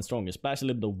even stronger. Splash a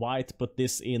little bit of white, put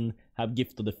this in, have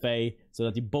Gift of the Fae, so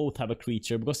that you both have a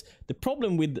creature. Because the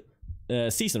problem with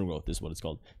seasonal growth is what it's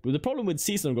called. But the problem with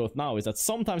seasonal growth now is that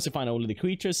sometimes you find only the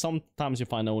creature, sometimes you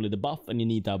find only the buff, and you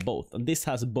need to have both. And this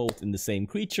has both in the same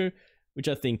creature, which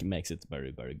I think makes it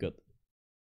very, very good.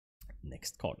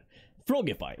 Next card.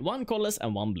 Frogify. 1 colorless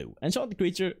and 1 blue. Enchanted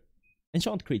creature.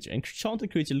 Enchanted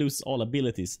creature loses all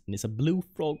abilities and is a blue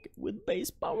frog with base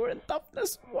power and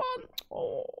toughness 1.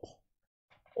 Oh.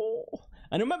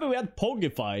 And remember we had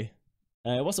Pogify.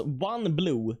 It was 1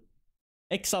 blue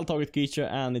exile target creature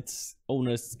and its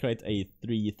owners create a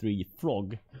 3/3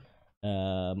 frog.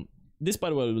 This, by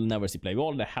the way, will never see play. We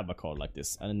already have a card like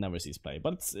this, and it never sees play.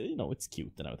 But it's, you know, it's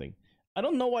cute and everything. I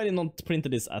don't know why they not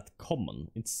printed this at common.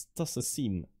 It doesn't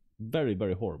seem very,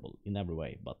 very horrible in every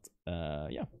way. But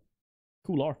yeah,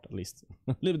 cool art at least.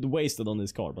 A little bit wasted on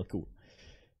this card, but cool.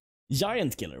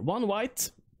 Giant Killer, 1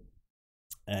 white,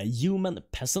 human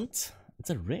peasant. It's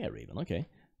a rare even. Okay,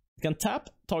 it can tap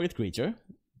target creature.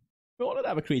 We already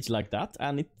have a creature like that,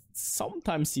 and it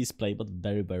sometimes sees play, but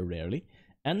very, very rarely.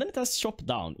 And then it has Chop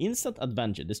Down, instant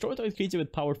adventure. Destroy target creature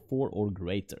with power 4 or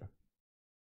greater.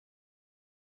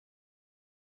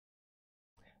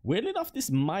 Weirdly enough, this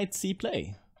might see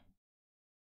play.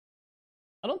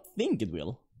 I don't think it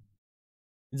will.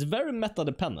 It's very meta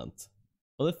dependent.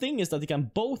 But the thing is that you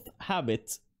can both have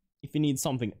it if you need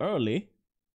something early.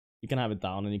 You can have it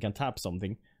down and you can tap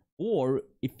something. Or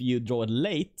if you draw it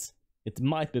late, it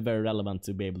might be very relevant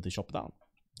to be able to chop down.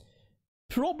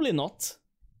 Probably not.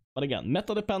 But again,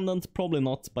 meta dependent, probably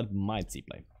not, but it might see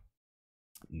play.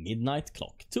 Midnight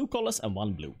Clock. 2 colors and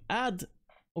 1 blue. Add...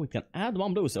 Oh, it can add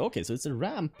 1 blue. So, okay, so it's a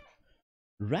ramp.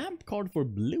 Ramp card for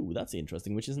blue. That's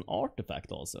interesting, which is an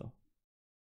artifact also.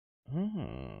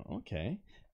 Okay.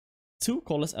 2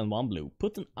 colors and 1 blue.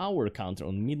 Put an hour counter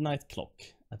on Midnight Clock.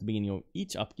 At the beginning of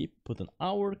each upkeep, put an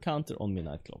hour counter on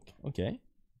Midnight Clock. Okay.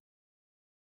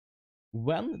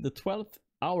 When the 12th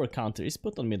hour counter is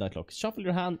put on Midnight Clock, shuffle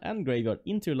your hand and graveyard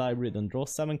into your library, then draw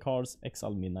 7 cards,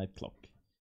 exile Midnight Clock.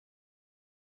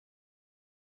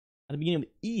 At the beginning of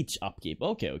each upkeep.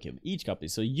 Okay, each upkeep.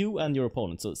 So you and your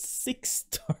opponent. So 6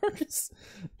 turns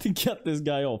to get this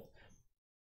guy off.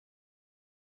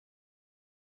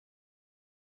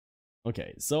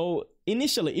 Okay, so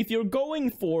initially, if you're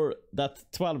going for that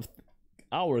 12th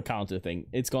hour counter thing,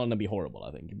 it's gonna be horrible,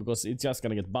 I think, because it's just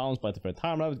gonna get bounced by the first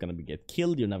time around. It's gonna get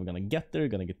killed. You're never gonna get there. You're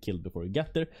gonna get killed before you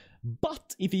get there.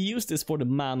 But if you use this for the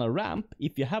mana ramp,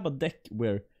 if you have a deck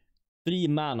where 3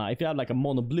 mana, if you have like a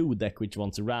mono blue deck which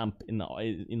wants a ramp in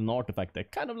an artifact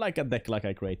deck, kind of like a deck like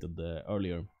I created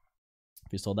earlier,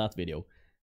 if you saw that video,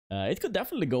 it could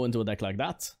definitely go into a deck like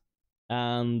that.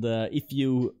 And if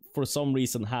you, for some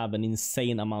reason, have an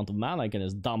insane amount of mana, you can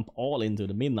just dump all into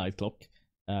the Midnight Clock,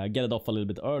 get it off a little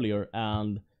bit earlier,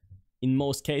 and in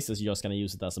most cases, you're just gonna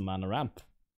use it as a mana ramp.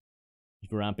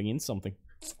 If you're ramping in something.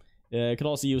 You could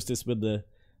also use this with the,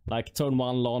 like, turn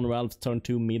 1 Lawn Ralph, turn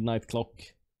 2 Midnight Clock,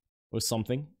 or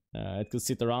something. It could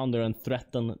sit around there and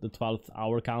threaten the 12th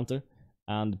hour counter,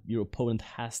 and your opponent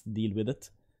has to deal with it.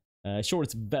 Sure,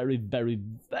 it's very, very,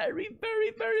 very, very,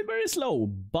 very, very slow,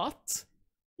 but,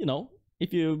 you know,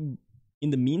 if you,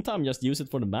 in the meantime, just use it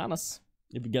for the manas,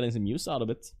 if you're getting some use out of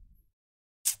it,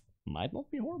 might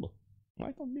not be horrible.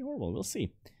 Might not be horrible, we'll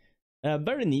see.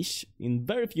 Very niche, in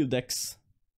very few decks,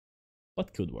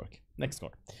 but could work. Next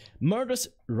card. Murderous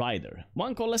Rider.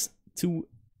 1 colorless, 2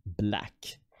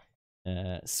 black.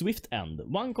 Swift End.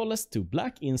 1 colorless, 2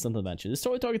 black, instant adventure.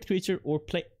 Destroy target creature or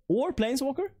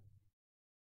planeswalker.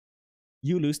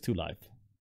 You lose 2 life.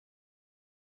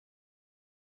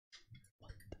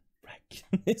 What the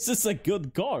frick? This is a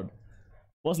good card.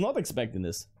 Was not expecting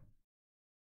this.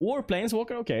 Or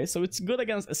planeswalker, okay, so it's good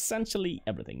against essentially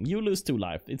everything. You lose 2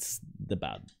 life. It's the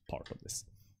bad part of this.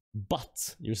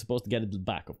 But you're supposed to get it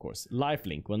back, of course.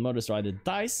 Lifelink. When Murderous Rider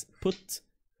dies, put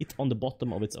it on the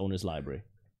bottom of its owner's library.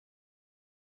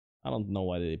 I don't know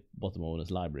why the bottom of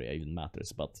owner's library even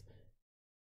matters, but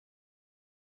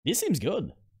this seems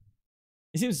good.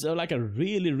 It seems like a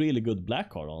really, really good black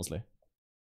card, honestly.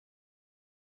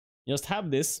 Just have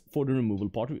this for the removal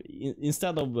part.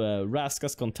 Instead of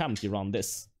Raska's Contempt, you run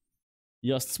this.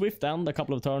 Just Swift End a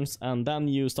couple of turns, and then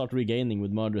you start regaining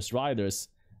with Murderous Riders.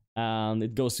 And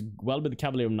it goes well with the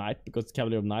Cavalier of Night, because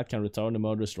Cavalier of Night can return the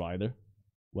Murderous Rider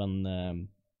when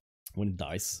it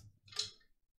dies.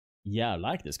 Yeah, I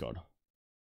like this card.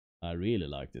 I really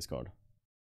like this card.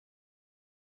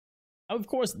 Of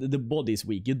course, the body is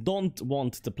weak. You don't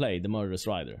want to play the Murderous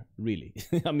Rider, really.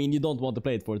 I mean, you don't want to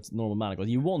play it for its normal mana, because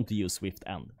you want to use Swift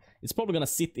End. It's probably going to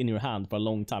sit in your hand for a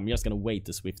long time. You're just going to wait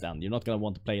to Swift End. You're not going to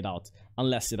want to play it out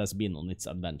unless it has been on its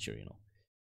adventure, you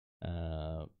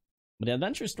know. But the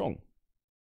adventure is strong.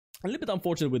 A little bit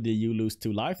unfortunate with the you lose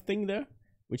 2 life thing there,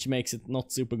 which makes it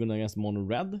not super good against mono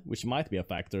red, which might be a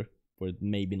factor for it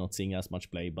maybe not seeing as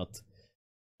much play, but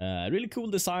really cool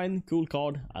design, cool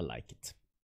card. I like it.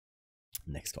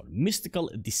 Next card, Mystical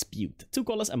Dispute. 2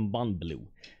 colors and 1 blue.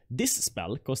 This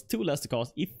spell costs 2 less to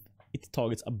cast if it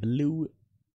targets a blue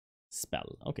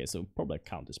spell. Okay, so probably a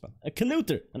counter spell. A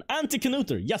Canuter, an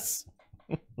anti-Canuter, yes!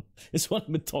 It's what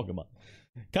I've been talking about.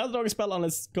 Can't target spell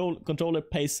unless controller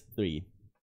pays 3.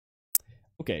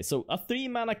 Okay, so a 3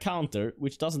 mana counter,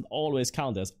 which doesn't always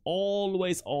count as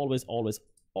always been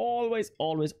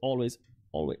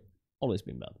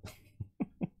bad.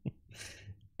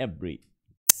 Every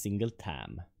single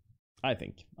time, I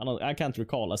think. I can't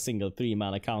recall a single 3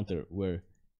 mana counter where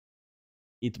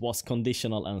it was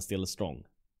conditional and still strong,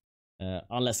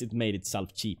 unless it made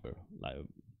itself cheaper.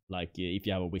 Like if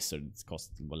you have a wizard, it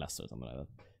costs less or something like that.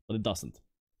 But it doesn't.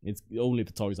 It's only if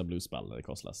it targets a blue spell that it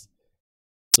costs less.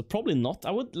 So probably not.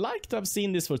 I would like to have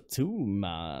seen this for 2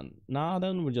 man. Nah,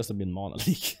 then it would just have been Mana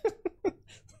League.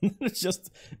 It's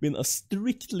just been a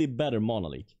strictly better Mana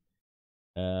League.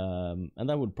 And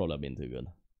that would probably have been too good.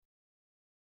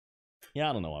 Yeah,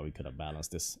 I don't know how we could have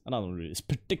balanced this. And I don't really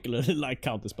particularly like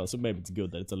counter spells, so maybe it's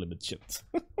good that it's a little bit shit.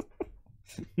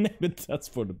 Maybe that's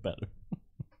for the better.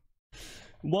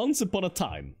 Once Upon a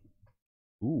Time.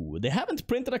 Ooh, they haven't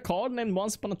printed a card named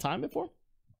Once Upon a Time before?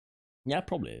 Yeah,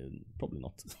 probably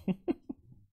not.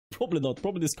 Probably not.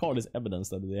 Probably this card is evidence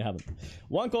that they haven't.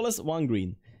 1 colorless, 1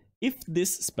 green. If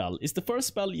this spell is the first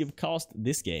spell you've cast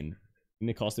this game, you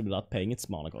may cast it without paying its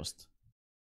mana cost.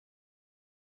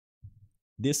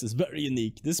 This is very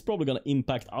unique. This is probably gonna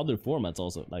impact other formats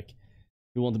also. Like,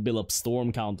 if you want to build up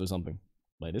Storm Count or something,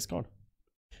 play this card.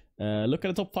 Look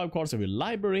at the top 5 cards of your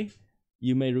library.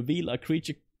 You may reveal a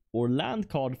creature or land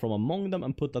card from among them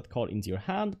and put that card into your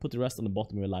hand. Put the rest on the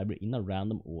bottom of your library in a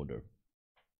random order.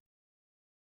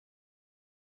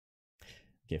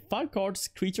 Okay, 5 cards,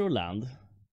 creature or land.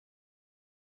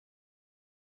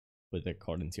 Put that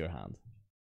card into your hand.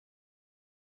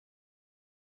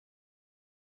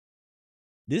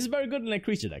 This is very good in a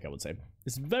creature deck, I would say.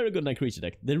 It's very good in a creature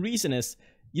deck. The reason is,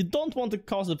 you don't want to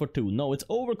cost it for 2. No, it's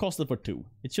overcosted for 2.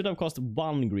 It should have cost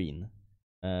 1 green.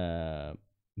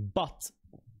 But,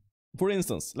 for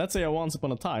instance, let's say Once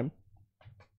Upon a Time,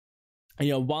 and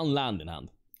you have 1 land in hand.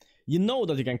 You know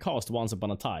that you can cast Once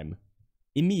Upon a Time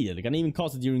immediately. You can even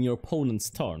cast it during your opponent's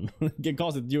turn. You can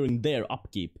cast it during their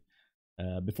upkeep,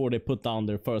 before they put down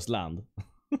their first land.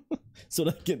 So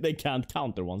that they can't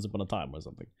counter Once Upon a Time or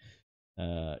something.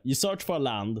 You search for a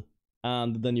land,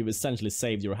 and then you've essentially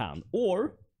saved your hand.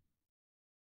 Or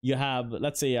you have,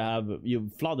 let's say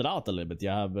you've flooded out a little bit. You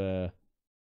have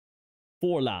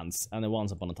 4 lands and a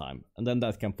Once Upon a Time, and then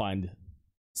that can find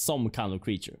some kind of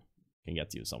creature, can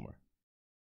get you somewhere.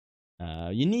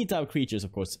 You need to have creatures,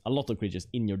 of course, a lot of creatures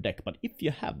in your deck, but if you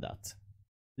have that,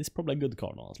 this is probably a good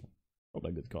card, honestly.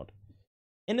 Probably a good card.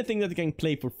 Anything that you can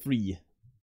play for free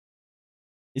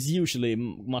is usually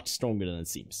much stronger than it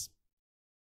seems.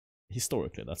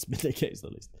 Historically, that's been the case,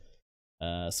 at least.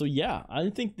 So yeah, I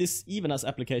think this even has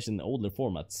application in older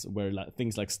formats where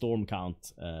things like Storm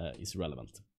Count is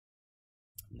relevant.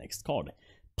 Next card.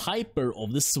 Piper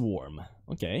of the Swarm.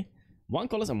 Okay. 1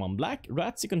 colorless and 1 black.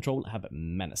 Rats you control have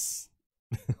menace.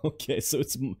 Okay, so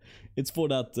it's for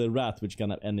that rat which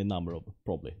can have any number of,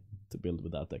 probably, to build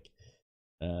with that deck.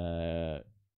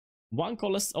 1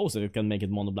 colorless. Oh, so you can make it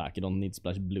mono black. You don't need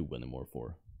splash blue anymore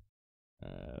for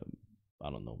I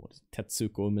don't know what is it?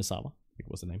 Tetsuko Misawa, I think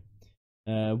was the name.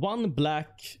 1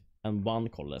 black and 1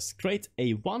 colorless. Create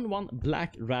a 1/1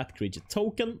 black rat creature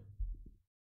token.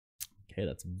 Okay,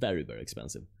 that's very, very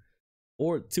expensive.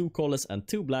 Or 2 colorless and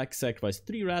 2 black. Sacrifice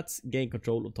 3 rats. Gain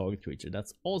control of target creature.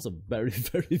 That's also very,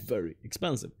 very, very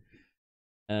expensive.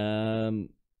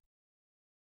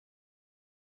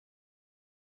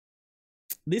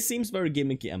 This seems very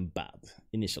gimmicky and bad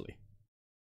initially.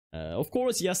 Of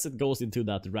course, yes, it goes into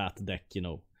that rat deck, you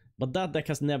know. But that deck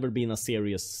has never been a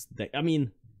serious deck. I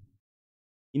mean,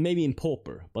 it may be in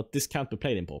Pauper, but this can't be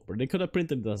played in Pauper. They could have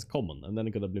printed it as common, and then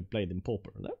it could have been played in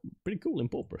Pauper. That's pretty cool in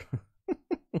Pauper.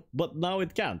 But now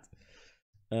it can't.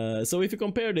 So if you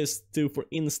compare this to, for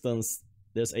instance,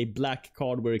 there's a black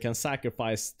card where you can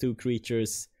sacrifice 2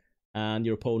 creatures, and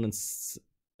your opponent's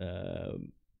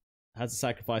has to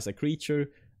sacrifice a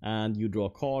creature, and you draw a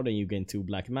card and you gain 2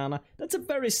 black mana. That's a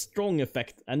very strong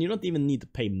effect, and you don't even need to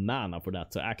pay mana for that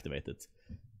to activate it.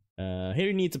 Here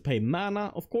you need to pay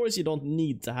mana. Of course, you don't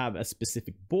need to have a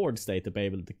specific board state to be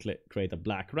able to create a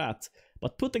black rat,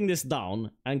 but putting this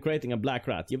down and creating a black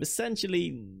rat, you've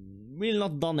essentially really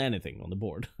not done anything on the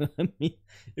board. I mean,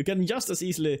 you can just as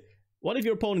easily... What if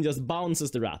your opponent just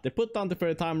bounces the rat? They put down the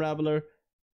Fairy Time Raveler,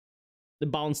 they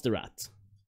bounce the rat.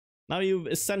 Now you've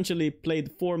essentially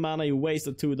played 4 mana, you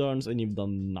wasted 2 turns, and you've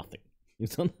done nothing. You've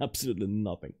done absolutely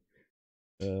nothing.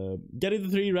 Getting the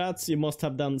 3 rats, you must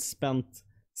have then spent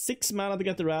 6 mana to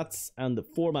get the rats, and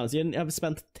 4 mana. So you have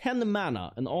spent 10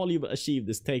 mana, and all you've achieved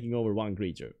is taking over 1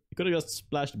 creature. You could have just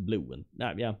splashed blue, and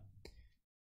yeah.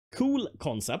 Cool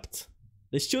concept.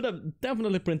 They should have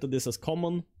definitely printed this as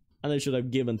common, and they should have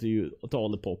given to all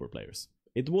the Pauper players.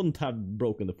 it wouldn't have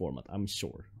broken the format, I'm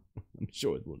sure. I'm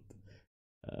sure it wouldn't.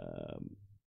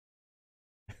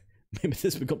 Maybe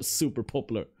this becomes super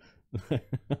popular. I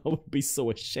would be so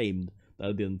ashamed that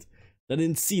I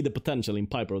didn't see the potential in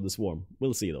Piper of the Swarm.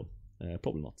 We'll see though.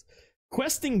 Probably not.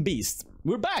 Questing Beast.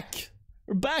 We're back!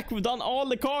 We're back! We've done all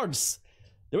the cards!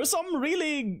 There were some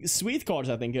really sweet cards,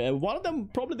 I think. One of them,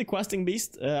 probably the Questing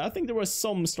Beast. I think there were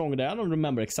some stronger there. I don't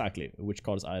remember exactly which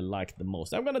cards I liked the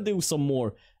most. I'm gonna do some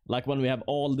more. Like when we have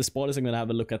all the spoilers, I'm gonna have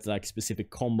a look at like specific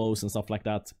combos and stuff like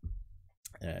that.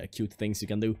 Cute things you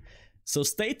can do. So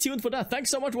stay tuned for that. Thanks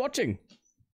so much for watching.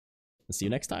 And see you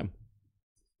next time.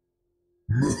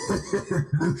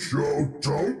 Shout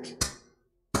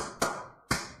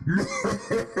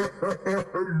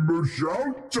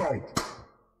out. Shout out.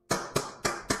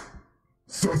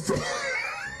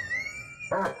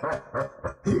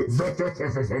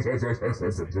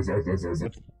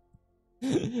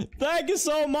 Thank you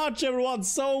so much, everyone,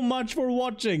 so much for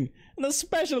watching. And a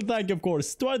special thank you, of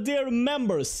course, to our dear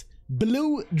members: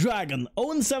 Blue Dragon,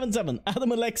 Owen77,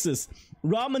 Adam Alexis,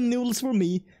 Ramen Noodles for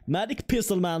Me, Magic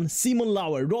Pistolman, Simon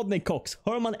Lauer, Rodney Cox,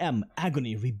 Herman M,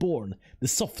 Agony Reborn, The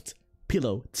Soft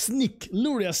Pillow, Sneak,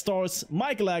 Luria Stars,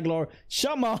 Michael Aglar,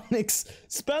 Shamanix,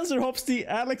 Spencer Hopsty,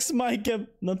 Alex Mikev,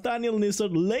 Nathaniel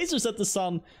Nissard, Lasers at the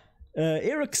Sun,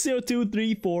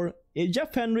 Eric0234,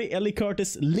 Jeff Henry, Ellie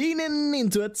Curtis, Leaning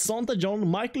Into It, Santa John,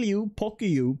 Michael U, Pocky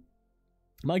U,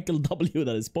 Michael W,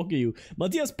 that is, Pocky U,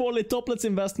 Matthias Pauli, Toplets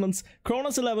Investments,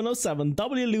 Kronos1107,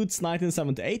 W Lutz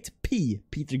 1978, P,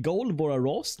 Peter Gold, Vora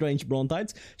Ross, Strange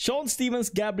Brontides, Sean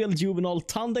Stevens, Gabriel Juvenal,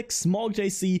 Tandex, Smog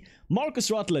JC, Marcus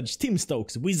Rutledge, Tim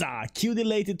Stokes, Wiza,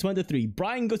 QD-Lated23,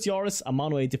 Brian Gutierrez,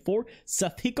 Amano84,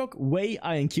 Seth Hickok, Way,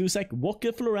 Ian Cusack,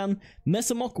 Walker Floren,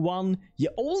 Mesamok1, Ye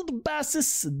Old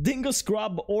Basses, Dingo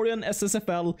Scrub, Orion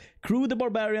SSFL, Crew the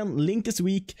Barbarian, Link is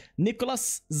Weak,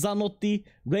 Nicholas Zanotti,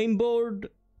 Rainbow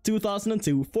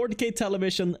 2002, 40k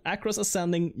Television, Acros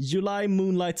Ascending, July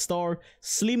Moonlight Star,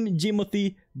 Slim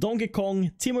Jimothy, Donkey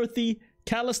Kong, Timothy,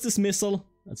 Callous Dismissal,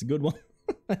 that's a good one,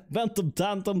 Ventum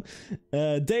Tantum,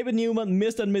 David Newman,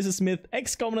 Mr. and Mrs. Smith,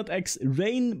 X-Covenant X,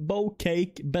 Rainbow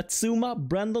Cake, Betsuma,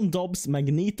 Brandon Dobbs,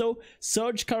 Magneto,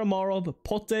 Serge Karamarov,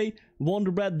 Potte,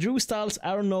 Wonderbread, Drew Styles,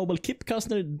 Aaron Noble, Kip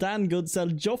Kustner, Dan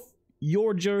Goodsell, Joff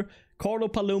Yorger, Carlo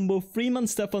Palumbo, Freeman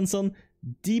Stefansson,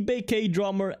 DBK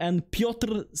Drummer, and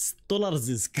Piotr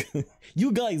Stolarzysk.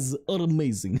 You guys are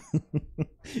amazing.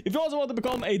 If you also want to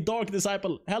become a Dark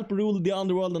Disciple, help rule the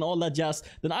underworld and all that jazz,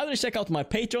 then either check out my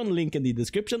Patreon, link in the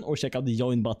description, or check out the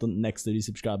join button next to the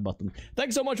subscribe button.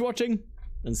 Thanks so much for watching,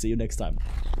 and see you next time.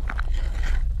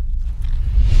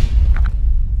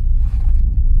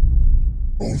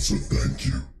 Also, thank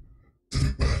you to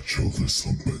the patch holders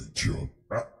on Patreon.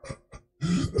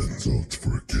 And don't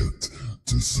forget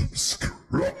to subscribe.